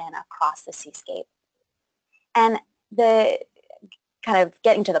fashion across the seascape. And the kind of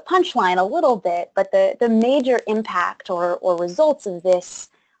getting to the punchline a little bit, but the major impact or results of this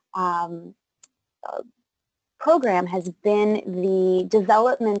program has been the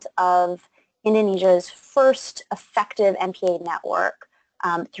development of Indonesia's first effective MPA network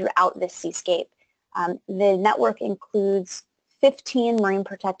throughout this seascape. The network includes 15 marine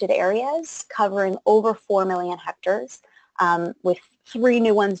protected areas covering over 4 million hectares, with 3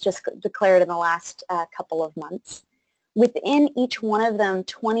 new ones just declared in the last couple of months. Within each one of them,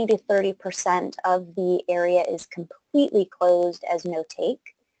 20 to 30% of the area is completely closed as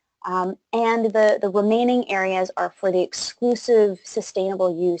no-take, and the remaining areas are for the exclusive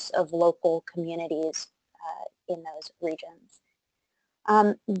sustainable use of local communities in those regions.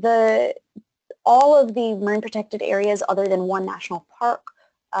 All of the marine protected areas other than one national park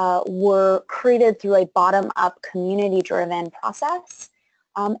were created through a bottom-up community-driven process,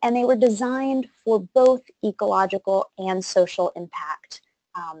 and they were designed for both ecological and social impact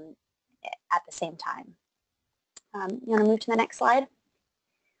at the same time. You want to move to the next slide?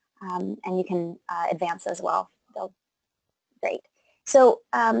 And you can advance as well. Great. So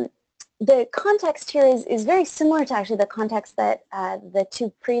the context here is very similar to actually the context that the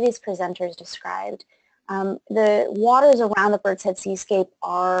 2 previous presenters described. The waters around the Bird's Head seascape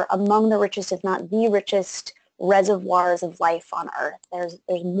are among the richest, if not the richest, reservoirs of life on Earth. There's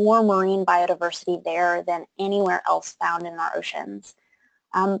more marine biodiversity there than anywhere else found in our oceans.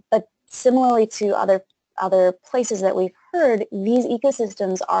 But similarly to other places that we've heard, these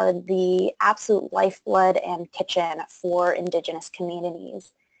ecosystems are the absolute lifeblood and kitchen for indigenous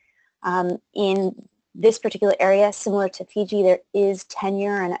communities. In this particular area, similar to Fiji, there is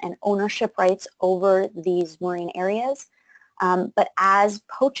tenure and ownership rights over these marine areas. But as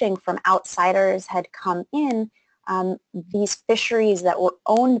poaching from outsiders had come in, these fisheries that were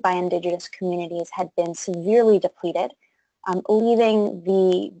owned by indigenous communities had been severely depleted, leaving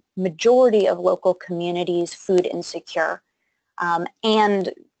the majority of local communities food insecure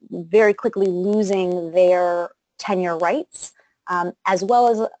and very quickly losing their tenure rights, as well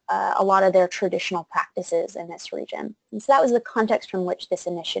as a lot of their traditional practices in this region. And so that was the context from which this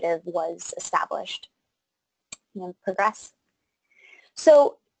initiative was established. And progress.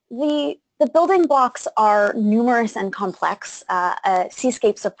 So the building blocks are numerous and complex. A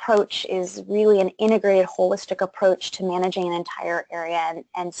seascapes approach is really an integrated, holistic approach to managing an entire area.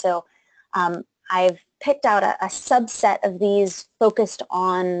 And so I've picked out a subset of these focused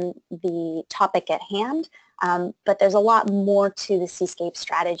on the topic at hand. But there's a lot more to the seascape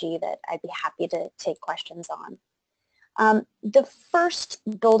strategy that I'd be happy to take questions on. The first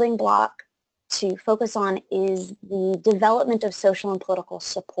building block to focus on is the development of social and political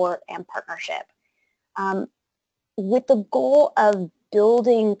support and partnership. With the goal of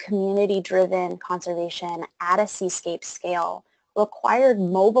building community-driven conservation at a seascape scale required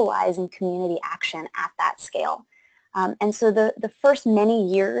mobilizing community action at that scale. And so the first many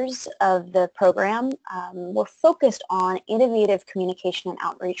years of the program were focused on innovative communication and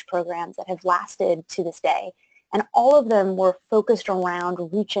outreach programs that have lasted to this day. And all of them were focused around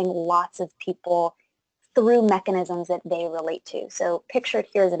reaching lots of people through mechanisms that they relate to. So pictured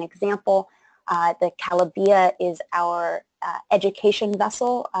here is an example. The Calabia is our education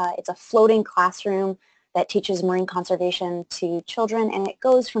vessel. It's a floating classroom that teaches marine conservation to children, and it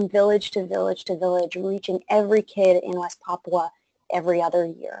goes from village to village to village, reaching every kid in West Papua every other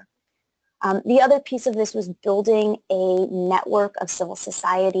year. The other piece of this was building a network of civil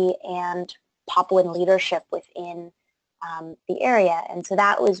society and Papuan leadership within the area, and so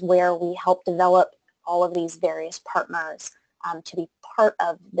that was where we helped develop all of these various partners to be part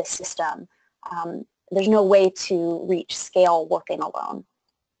of the system. There's no way to reach scale working alone.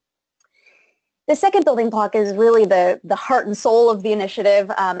 The second building block is really the heart and soul of the initiative,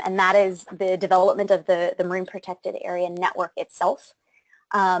 and that is the development of the Marine Protected Area Network itself.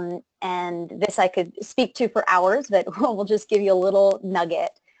 And this I could speak to for hours, but we'll just give you a little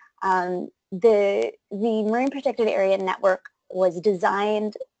nugget. The Marine Protected Area Network was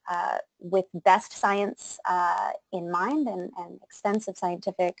designed with best science in mind and extensive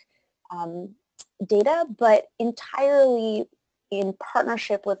scientific data, but entirely in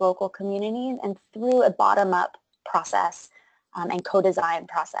partnership with local communities and through a bottom-up process and co-design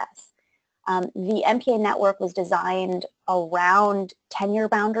process. The MPA network was designed around tenure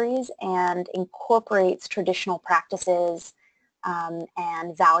boundaries and incorporates traditional practices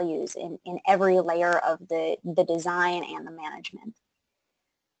and values in every layer of the design and the management.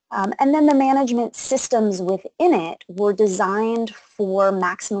 And then the management systems within it were designed for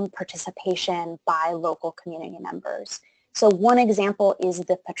maximum participation by local community members. So one example is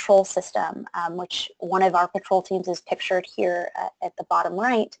the patrol system, which one of our patrol teams is pictured here at the bottom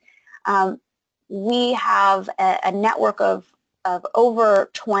right. We have a network of over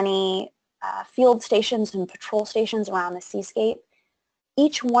 20 field stations and patrol stations around the seascape.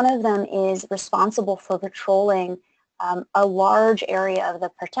 Each one of them is responsible for patrolling a large area of the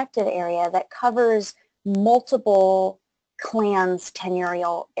protected area that covers multiple clans'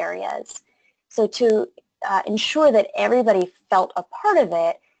 tenurial areas. So to ensure that everybody felt a part of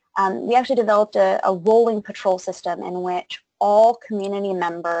it, we actually developed a rolling patrol system in which all community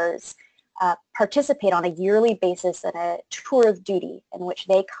members participate on a yearly basis in a tour of duty in which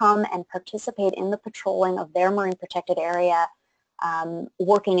they come and participate in the patrolling of their marine protected area,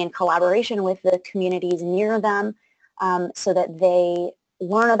 working in collaboration with the communities near them so that they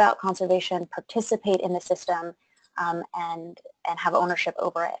learn about conservation, participate in the system, and have ownership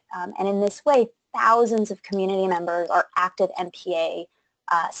over it. And in this way, thousands of community members are active MPA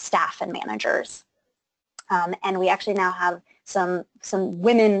staff and managers. And we actually now have some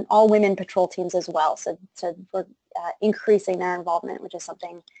women, all women patrol teams as well. So we're increasing their involvement, which is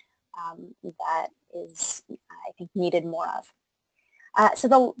something that is, I think, needed more of.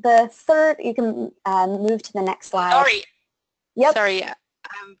 So the third, you can move to the next slide. Sorry. Yep. Sorry,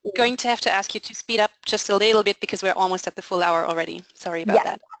 I'm going to have to ask you to speed up just a little bit because we're almost at the full hour already. Sorry about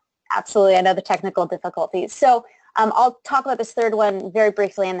that. Absolutely, I know the technical difficulties. So I'll talk about this third one very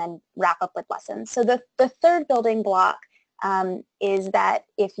briefly and then wrap up with lessons. So the third building block is that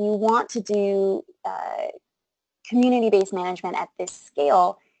if you want to do community-based management at this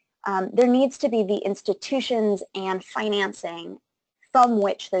scale, there needs to be the institutions and financing from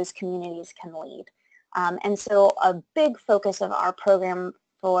which those communities can lead. And so a big focus of our program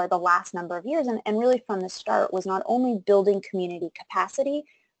for the last number of years, and really from the start, was not only building community capacity,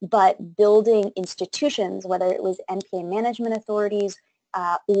 but building institutions, whether it was MPA management authorities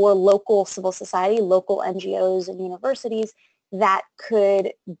or local civil society, local NGOs and universities that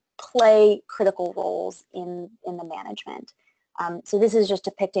could play critical roles in the management. So this is just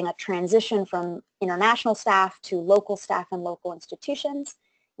depicting a transition from international staff to local staff and local institutions.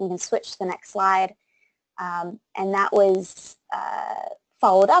 You can switch to the next slide. And that was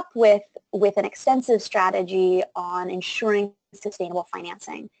followed up with an extensive strategy on ensuring sustainable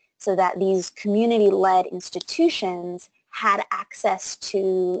financing so that these community-led institutions had access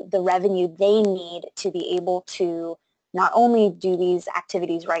to the revenue they need to be able to not only do these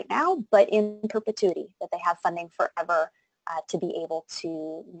activities right now, but in perpetuity, that they have funding forever to be able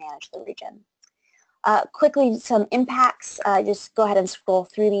to manage the region. Quickly, some impacts. Just go ahead and scroll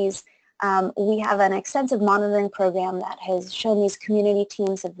through these. We have an extensive monitoring program that has shown these community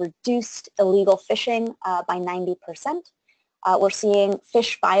teams have reduced illegal fishing by 90%. We're seeing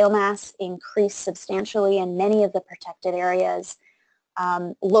fish biomass increase substantially in many of the protected areas.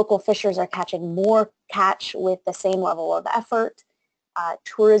 Local fishers are catching more catch with the same level of effort.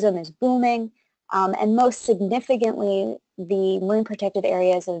 Tourism is booming. And most significantly, the marine protected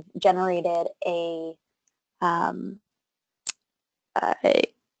areas have generated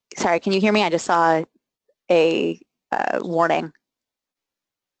sorry, can you hear me? I just saw a warning.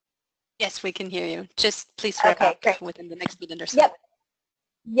 Yes, we can hear you. Just please wrap up within the next minute or so.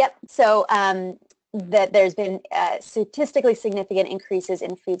 Yep. So that there's been statistically significant increases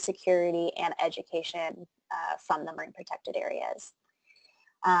in food security and education from the marine protected areas.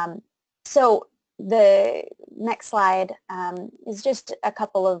 So the next slide is just a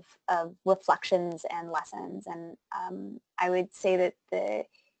couple of reflections and lessons. And I would say that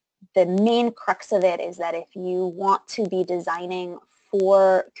the main crux of it is that if you want to be designing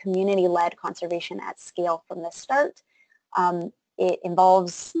for community-led conservation at scale from the start, it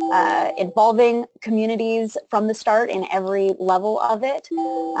involves involving communities from the start in every level of it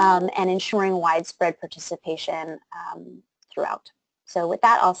and ensuring widespread participation throughout. So with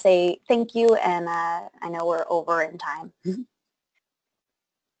that, I'll say thank you, and I know we're over in time.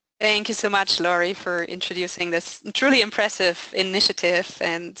 Thank you so much, Laure, for introducing this truly impressive initiative,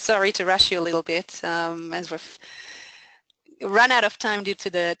 and sorry to rush you a little bit as we've run out of time due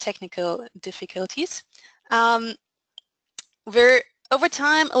to the technical difficulties. We're over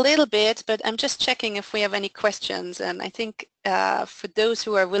time a little bit, but I'm just checking if we have any questions, and I think for those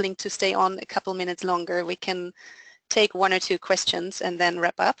who are willing to stay on a couple minutes longer, we can take 1 or 2 questions and then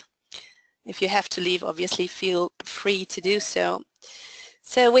wrap up. If you have to leave, obviously feel free to do so.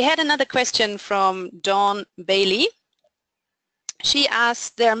 So we had another question from Dawn Bailey. She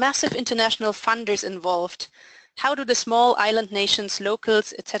asked, there are massive international funders involved. How do the small island nations,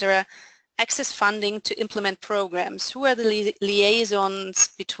 locals, etc., access funding to implement programs? Who are the liaisons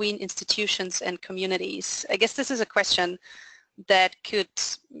between institutions and communities? I guess this is a question that could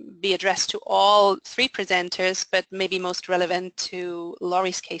be addressed to all 3 presenters, but maybe most relevant to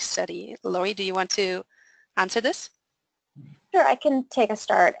Laure's case study. Laure, do you want to answer this? Sure, I can take a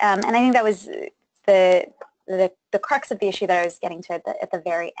start. And I think that was the crux of the issue that I was getting to at the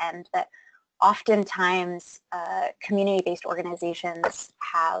very end, that oftentimes community-based organizations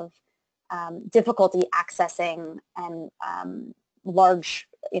have difficulty accessing and large,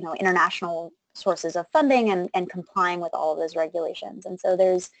 international sources of funding and complying with all of those regulations. And so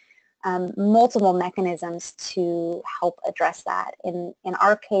there's multiple mechanisms to help address that. In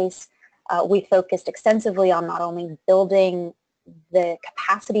our case, we focused extensively on not only building the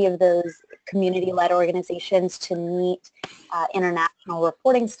capacity of those community-led organizations to meet international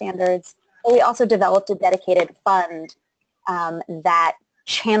reporting standards, but we also developed a dedicated fund that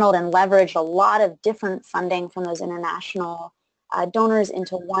channeled and leveraged a lot of different funding from those international donors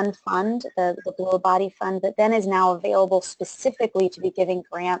into one fund, the Blue Body Fund, that then is now available specifically to be giving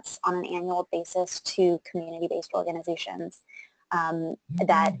grants on an annual basis to community-based organizations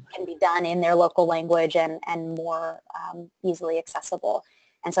that can be done in their local language and more easily accessible.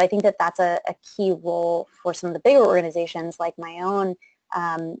 And so I think that that's a key role for some of the bigger organizations like my own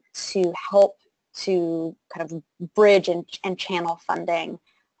to help to kind of bridge and channel funding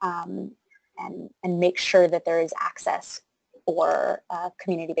and make sure that there is access for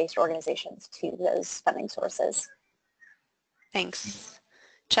community-based organizations to those funding sources. Thanks.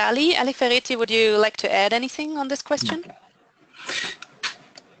 Charlie, Alifereti, would you like to add anything on this question?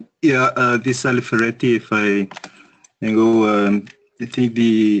 Yeah, this Alifereti, if I can go, I think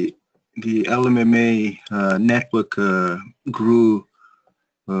the LMMA network grew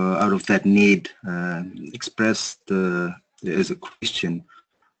out of that need, expressed as a question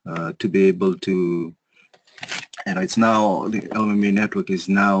to be able to, and it's now, the LMMA network is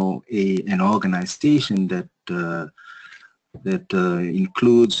now an organization that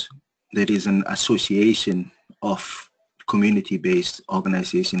includes, that is an association of community-based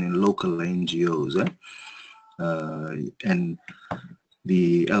organization and local NGOs. And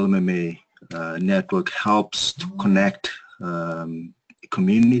the LMMA network helps to connect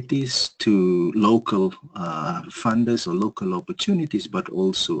communities to local funders or local opportunities, but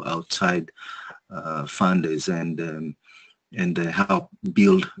also outside funders, and help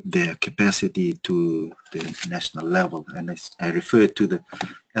build their capacity to the national level. And I refer to the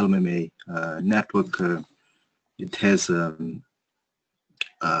LMMA network. It has a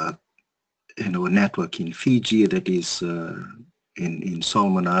network in Fiji that is in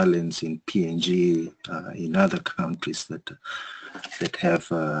Solomon Islands, in PNG, in other countries that have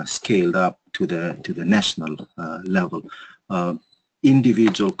scaled up to the national level.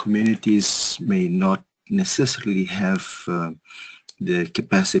 Individual communities may not necessarily have the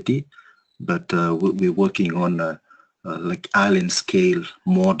capacity, but we're working on a like island scale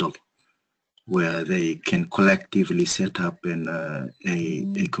model where they can collectively set up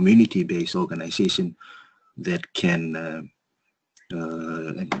a community-based organization that can,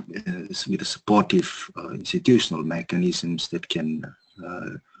 with the supportive institutional mechanisms, that can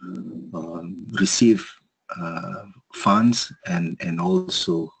receive funds and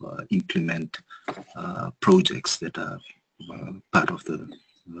also implement projects that are part of the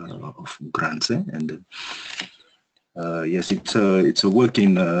of grants. And yes, it's a work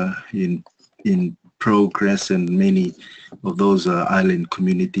in progress, and many of those island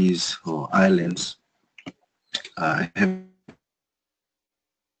communities or islands have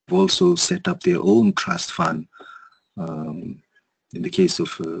also set up their own trust fund. In the case of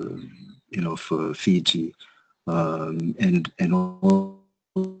Fiji, and also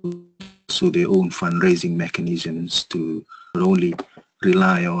their own fundraising mechanisms to not only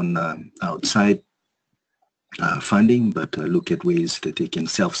rely on outside funding, but look at ways that they can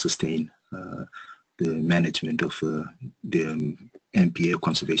self-sustain the management of the MPA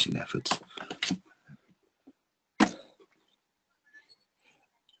conservation efforts.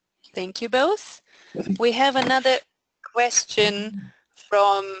 Thank you both. We have another question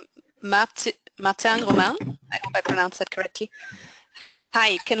from Martin Romain. I hope I pronounced that correctly.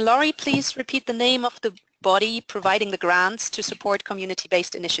 Hi, can Laure please repeat the name of the body providing the grants to support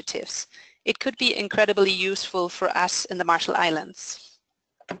community-based initiatives? It could be incredibly useful for us in the Marshall Islands.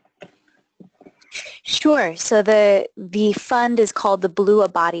 Sure. So the fund is called the Blue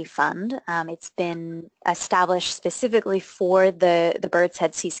Abadi Fund. It's been established specifically for the Bird's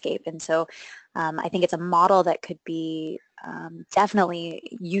Head Seascape, and so I think it's a model that could be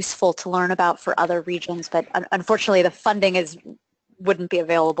definitely useful to learn about for other regions. But unfortunately, the funding wouldn't be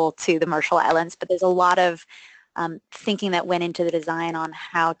available to the Marshall Islands. But there's a lot of thinking that went into the design on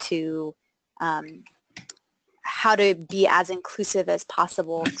how to be as inclusive as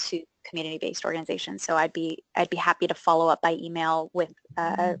possible to community-based organizations. So I'd be happy to follow up by email with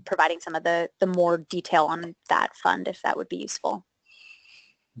providing some of the more detail on that fund if that would be useful.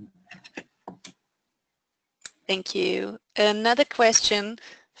 Thank you. Another question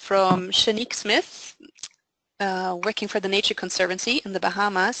from Shanique Smith, working for the Nature Conservancy in the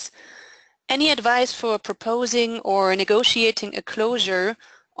Bahamas. Any advice for proposing or negotiating a closure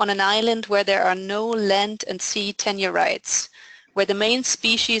on an island where there are no land and sea tenure rights, where the main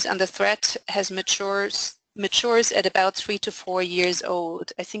species under threat matures at about 3 to 4 years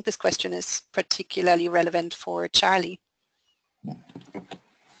old? I think this question is particularly relevant for Charlie.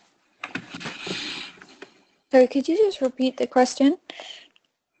 Sorry, could you just repeat the question?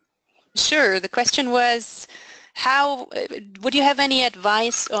 Sure. The question was, would you have any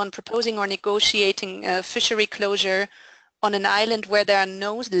advice on proposing or negotiating a fishery closure on an island where there are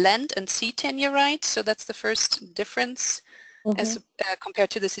no land and sea tenure rights? So that's the first difference. As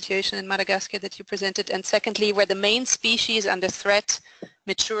compared to the situation in Madagascar that you presented, and secondly, where the main species under threat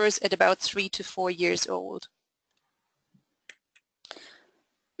matures at about 3 to 4 years old.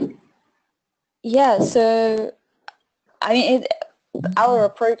 Yeah, so I mean, our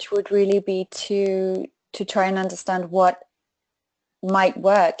approach would really be to try and understand what might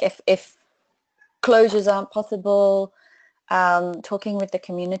work if closures aren't possible. Talking with the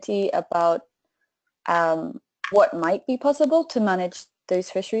community about what might be possible to manage those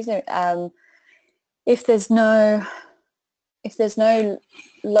fisheries. If there's no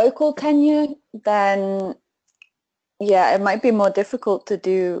local tenure, then yeah, it might be more difficult to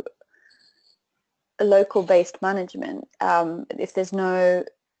do a local-based management. If there's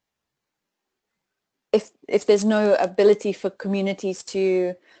no ability for communities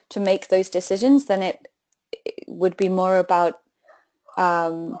to make those decisions, then it would be more about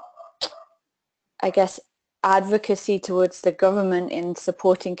I guess advocacy towards the government in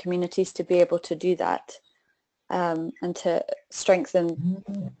supporting communities to be able to do that, and to strengthen,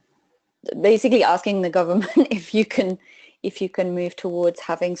 basically asking the government if you can move towards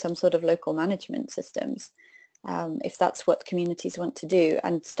having some sort of local management systems, if that's what communities want to do,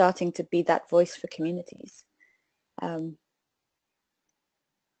 and starting to be that voice for communities.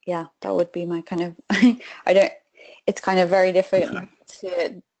 Yeah, that would be my kind of it's kind of very different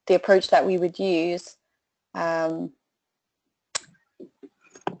to the approach that we would use. But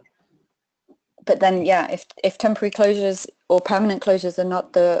then, yeah, if temporary closures or permanent closures are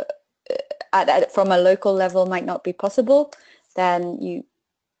not from a local level might not be possible, then you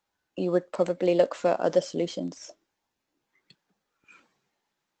would probably look for other solutions.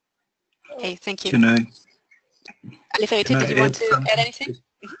 Okay, thank you. Can I Alifereti, did you want to add anything?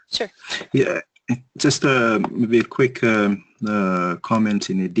 Sure. Yeah, just maybe a quick comment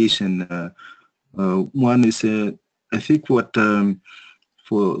in addition. One is, I think what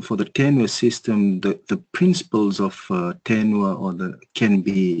for the tenure system, the principles of tenure can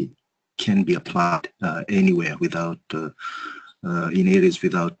be applied anywhere without in areas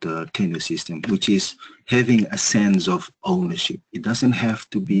without tenure system, which is having a sense of ownership. It doesn't have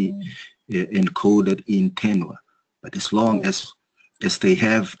to be encoded in tenure, but as long as they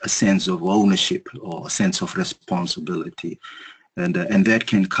have a sense of ownership or a sense of responsibility, and that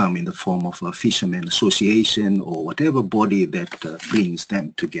can come in the form of a fishermen association or whatever body that brings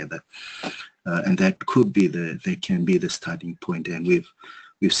them together, and that could be can be the starting point. And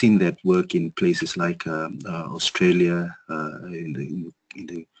we've seen that work in places like Australia, in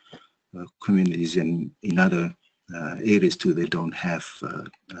the communities, and in other areas too. They don't have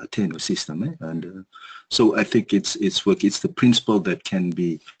a tenure system, and so I think it's the principle that can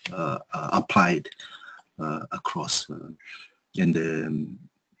be applied across, and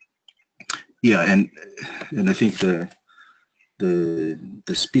yeah, and I think the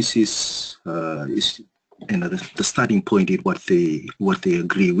species is, the starting point is what they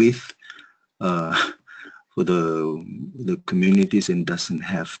agree with. the communities, and doesn't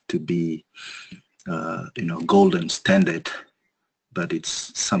have to be golden standard, but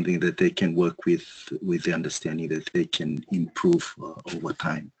it's something that they can work with the understanding that they can improve over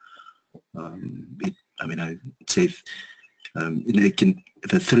time. I'd say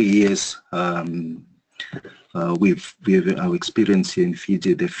the 3 years we've our experience in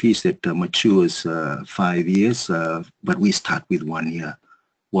Fiji, the fish that matures 5 years, but we start with 1 year.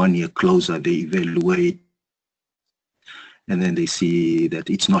 1 year closer, they evaluate, and then they see that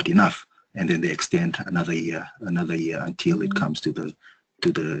it's not enough, and then they extend another year until it comes to the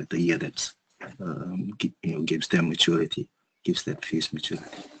year that's gives them maturity, gives that fish maturity.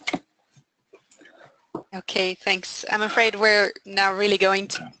 Okay, thanks. I'm afraid we're now really going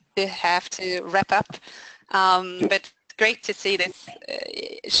to have to wrap up, but great to see this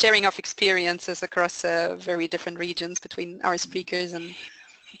sharing of experiences across very different regions between our speakers and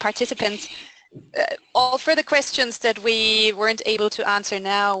participants. All further questions that we weren't able to answer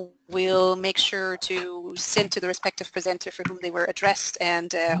now, we'll make sure to send to the respective presenter for whom they were addressed,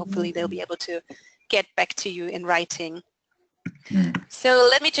 and hopefully they'll be able to get back to you in writing. So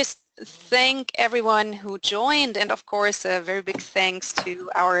let me just thank everyone who joined, and of course a very big thanks to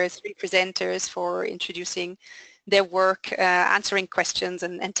our 3 presenters for introducing their work, answering questions,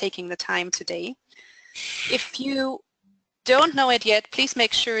 and taking the time today. If you don't know it yet, please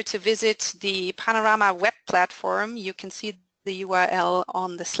make sure to visit the PANORAMA web platform. You can see the URL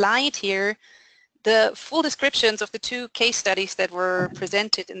on the slide here. The full descriptions of the 2 case studies that were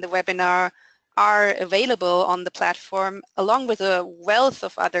presented in the webinar are available on the platform, along with a wealth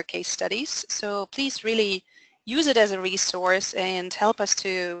of other case studies. So please really use it as a resource and help us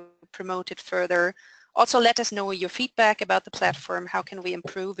to promote it further. Also let us know your feedback about the platform. How can we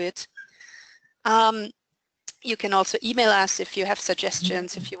improve it? You can also email us if you have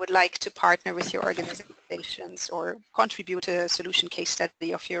suggestions, if you would like to partner with your organizations or contribute a solution case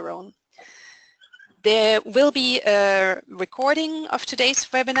study of your own. There will be a recording of today's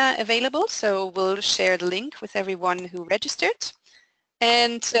webinar available, so we'll share the link with everyone who registered.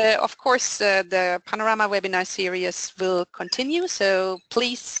 And of course, the PANORAMA webinar series will continue, so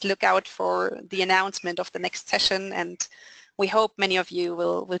please look out for the announcement of the next session, and we hope many of you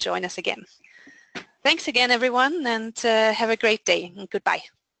will join us again. Thanks again, everyone, and have a great day, and goodbye.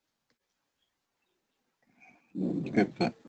 Goodbye.